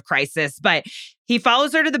different sort of crisis, but he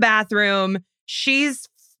follows her to the bathroom. She's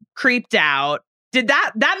creeped out.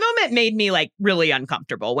 That moment made me like really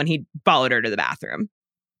uncomfortable when he followed her to the bathroom.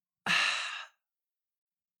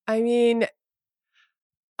 I mean,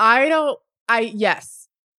 yes,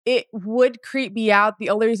 it would creep me out. The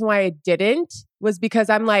only reason why I didn't was because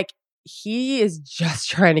I'm like, he is just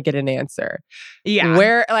trying to get an answer. Yeah.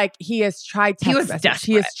 Where like he has tried text message. Desperate.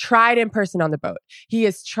 He has tried in person on the boat. He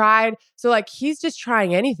has tried. So like he's just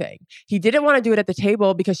trying anything. He didn't want to do it at the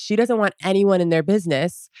table because she doesn't want anyone in their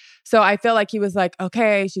business. So I feel like he was like,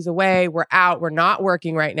 okay, she's away. We're out. We're not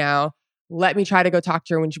working right now. Let me try to go talk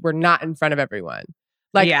to her when we're not in front of everyone.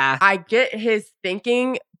 Like, yeah. I get his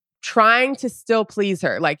thinking, trying to still please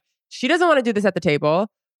her. Like, she doesn't want to do this at the table.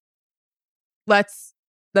 Let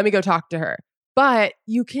me go talk to her. But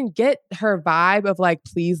you can get her vibe of like,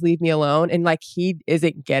 please leave me alone. And like, he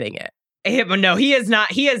isn't getting it. No, he is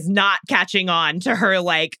not. He is not catching on to her,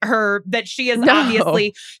 like that she is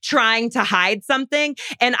obviously trying to hide something.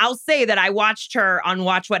 And I'll say that I watched her on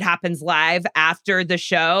Watch What Happens Live after the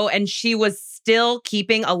show, and she was still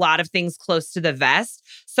keeping a lot of things close to the vest.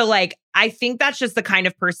 So like, I think that's just the kind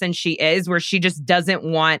of person she is, where she just doesn't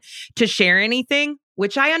want to share anything,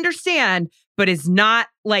 which I understand, but is not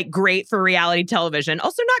like great for reality television.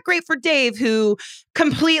 Also not great for Dave, who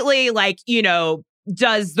completely like,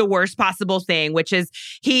 does the worst possible thing, which is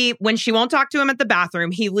when she won't talk to him at the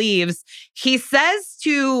bathroom, he leaves. He says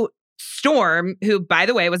to Storm, who, by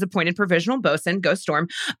the way, was appointed provisional bosun, go Storm,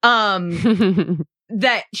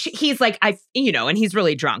 that he's like, and he's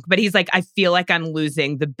really drunk, but he's like, I feel like I'm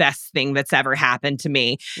losing the best thing that's ever happened to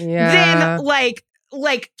me. Yeah. Then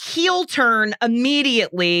like heel turn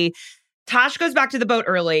immediately. Tosh goes back to the boat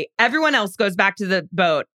early. Everyone else goes back to the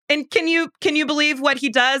boat. And can you believe what he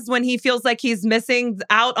does when he feels like he's missing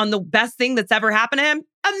out on the best thing that's ever happened to him?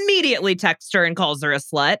 Immediately texts her and calls her a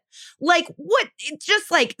slut. Like, what? It's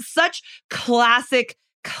just like such classic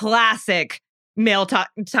male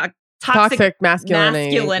toxic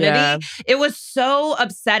masculinity. Yeah. It was so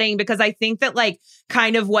upsetting because I think that like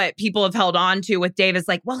kind of what people have held on to with Dave is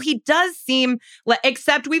like, well, he does seem like,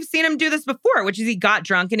 except we've seen him do this before, which is he got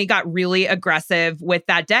drunk and he got really aggressive with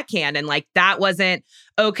that deckhand. And like, that wasn't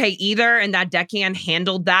okay either. And that deckhand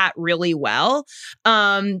handled that really well.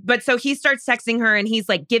 But so he starts texting her and he's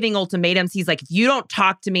like giving ultimatums. He's like, if you don't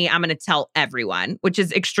talk to me, I'm going to tell everyone, which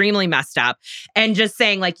is extremely messed up. And just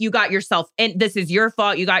saying like, you got yourself in, this is your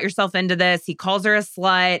fault. You got yourself into this. He calls her a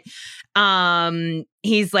slut.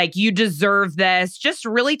 He's like, you deserve this. Just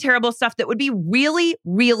really terrible stuff that would be really,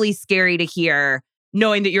 really scary to hear,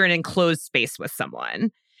 knowing that you're in an enclosed space with someone.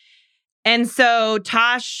 And so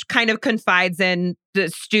Tosh kind of confides in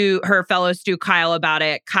her fellow Stu, Kyle, about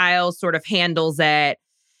it. Kyle sort of handles it.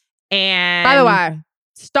 And by the way,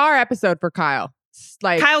 star episode for Kyle.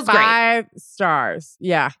 Like Kyle's 5 stars.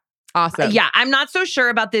 Yeah. Awesome. Yeah. I'm not so sure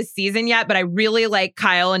about this season yet, but I really like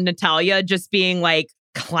Kyle and Natalia just being like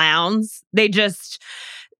clowns. They're just,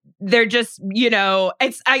 I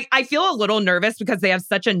feel a little nervous because they have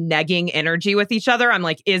such a negging energy with each other. I'm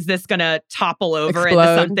like, is this going to topple over into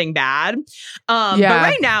something bad? But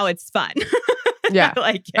right now it's fun. Yeah.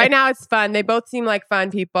 Like right now it's fun. They both seem like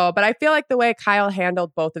fun people, but I feel like the way Kyle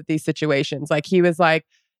handled both of these situations, like he was like,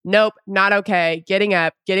 nope, not okay. Getting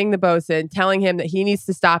up, getting the bosun, telling him that he needs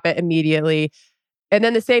to stop it immediately. And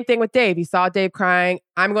then the same thing with Dave. He saw Dave crying.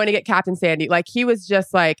 I'm going to get Captain Sandy. Like he was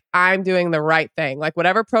just like, I'm doing the right thing. Like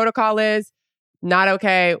whatever protocol is, not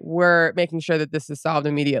okay. We're making sure that this is solved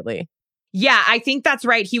immediately. Yeah, I think that's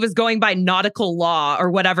right. He was going by nautical law or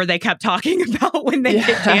whatever they kept talking about when they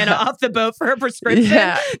get Jana off the boat for her prescription.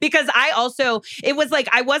 Yeah. Because it was like,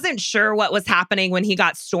 I wasn't sure what was happening when he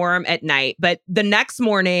got Storm at night. But the next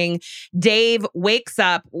morning, Dave wakes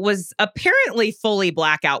up, was apparently fully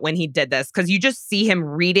blackout when he did this, because you just see him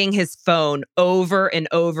reading his phone over and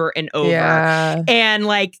over and over. Yeah. And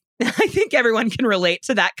like, I think everyone can relate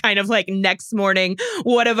to that kind of like next morning,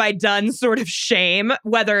 what have I done sort of shame,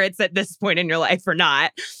 whether it's at this point in your life or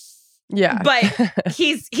not. Yeah. But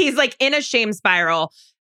he's like in a shame spiral.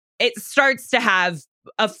 It starts to have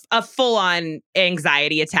a full-on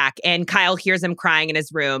anxiety attack, and Kyle hears him crying in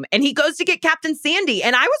his room and he goes to get Captain Sandy.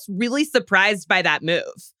 And I was really surprised by that move.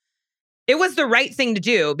 It was the right thing to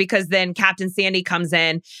do because then Captain Sandy comes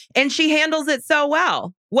in and she handles it so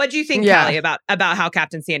well. What do you think, Callie, about how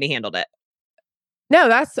Captain Sandy handled it? No,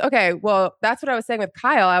 that's okay. Well, that's what I was saying with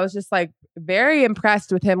Kyle. I was just like very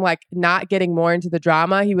impressed with him, like not getting more into the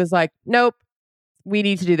drama. He was like, nope, we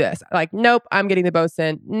need to do this. Like, nope, I'm getting the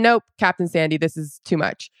bosun. Nope, Captain Sandy, this is too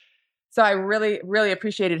much. So I really, really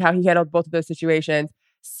appreciated how he handled both of those situations.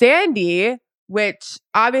 Sandy, which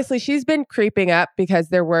obviously she's been creeping up because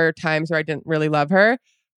there were times where I didn't really love her,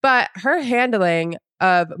 but her handling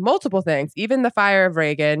of multiple things, even the fire of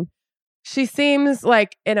Reagan, she seems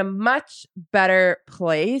like in a much better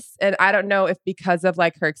place. And I don't know if because of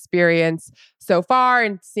like her experience so far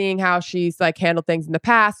and seeing how she's like handled things in the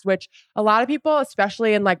past, which a lot of people,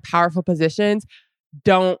 especially in like powerful positions,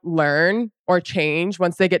 don't learn or change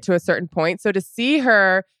once they get to a certain point. So to see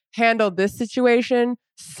her handle this situation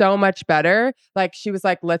so much better, like she was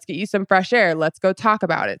like, let's get you some fresh air. Let's go talk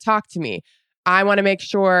about it. Talk to me. I want to make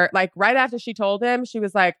sure, like right after she told him, she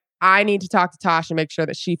was like, I need to talk to Tosh and make sure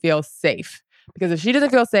that she feels safe. Because if she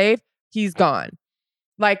doesn't feel safe, he's gone.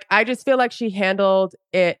 Like, I just feel like she handled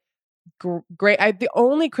it great. The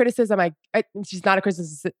only criticism she's not a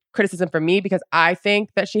criticism for me because I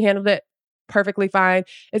think that she handled it perfectly fine,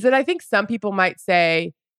 is that I think some people might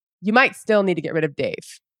say, you might still need to get rid of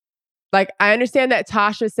Dave. Like, I understand that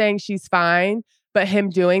Tasha's saying she's fine, but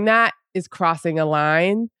him doing that is crossing a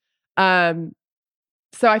line.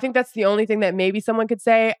 So I think that's the only thing that maybe someone could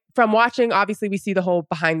say. From watching, obviously, we see the whole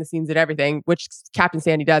behind the scenes and everything, which Captain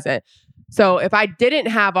Sandy doesn't. So if I didn't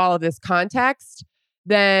have all of this context,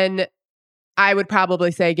 then I would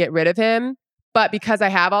probably say get rid of him. But because I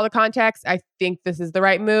have all the context, I think this is the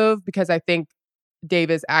right move because I think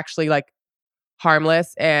Dave is actually like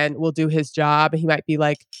harmless and will do his job. He might be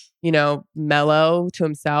like, you know, mellow to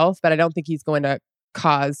himself, but I don't think he's going to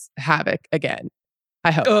cause havoc again.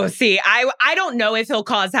 I hope. Oh, see, I don't know if he'll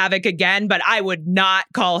cause havoc again, but I would not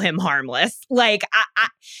call him harmless. Like,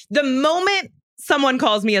 the moment someone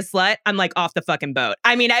calls me a slut, I'm like off the fucking boat.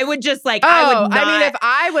 I mean, I would just like, I would not. I mean, if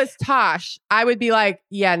I was Tosh, I would be like,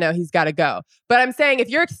 yeah, no, he's got to go. But I'm saying if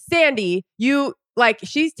you're Sandy, you like,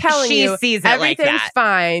 she's telling you sees it everything's like that.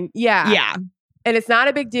 fine. Yeah. Yeah. And it's not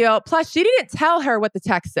a big deal. Plus, she didn't tell her what the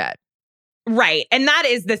text said. Right. And that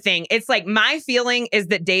is the thing. It's like my feeling is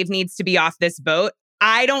that Dave needs to be off this boat.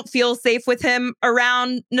 I don't feel safe with him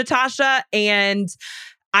around Natasha. And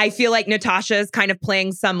I feel like Natasha is kind of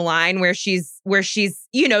playing some line where she's,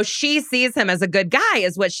 you know, she sees him as a good guy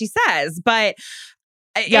is what she says. But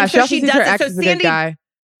yeah, she also sees her ex as a good guy.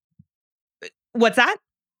 What's that?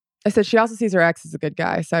 I said she also sees her ex as a good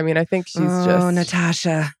guy. So, I mean, I think she's just...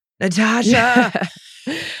 Natasha. But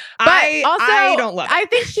I don't love it. I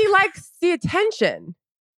think she likes the attention.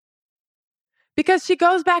 Because she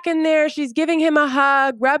goes back in there, she's giving him a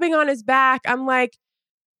hug, rubbing on his back. I'm like,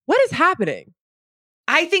 what is happening?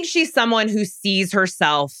 I think she's someone who sees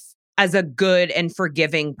herself as a good and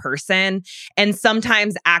forgiving person, and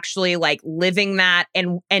sometimes actually like living that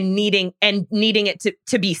and needing it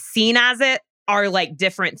to be seen as it are like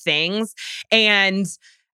different things. And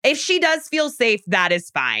if she does feel safe, that is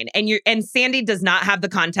fine. And Sandy does not have the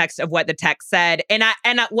context of what the text said. And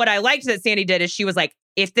what I liked that Sandy did is she was like,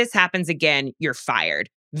 if this happens again, you're fired.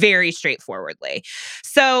 Very straightforwardly.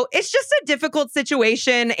 So it's just a difficult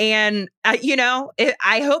situation. And, I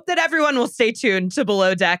hope that everyone will stay tuned to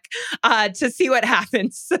Below Deck to see what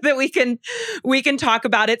happens so that we can talk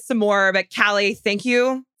about it some more. But Callie, thank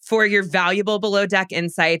you for your valuable Below Deck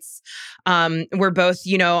insights. We're both,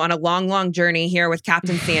 on a long, long journey here with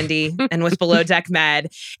Captain Sandy and with Below Deck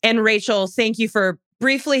Med. And Rachel, thank you for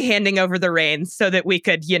briefly handing over the reins so that we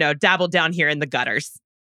could, dabble down here in the gutters.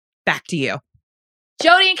 Back to you.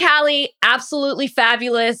 Jody and Callie, absolutely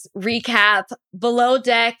fabulous recap. Below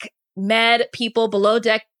Deck Med people, Below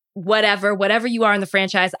Deck whatever you are in the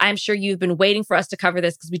franchise. I'm sure you've been waiting for us to cover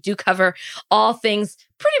this because we do cover all things,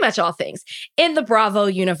 pretty much all things in the Bravo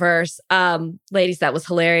universe. Ladies, that was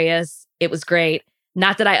hilarious. It was great.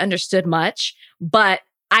 Not that I understood much, but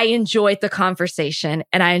I enjoyed the conversation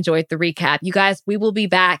and I enjoyed the recap. You guys, we will be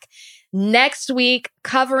back next week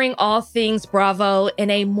covering all things Bravo in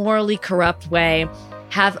a morally corrupt way.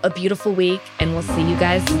 Have a beautiful week and we'll see you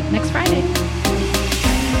guys next Friday.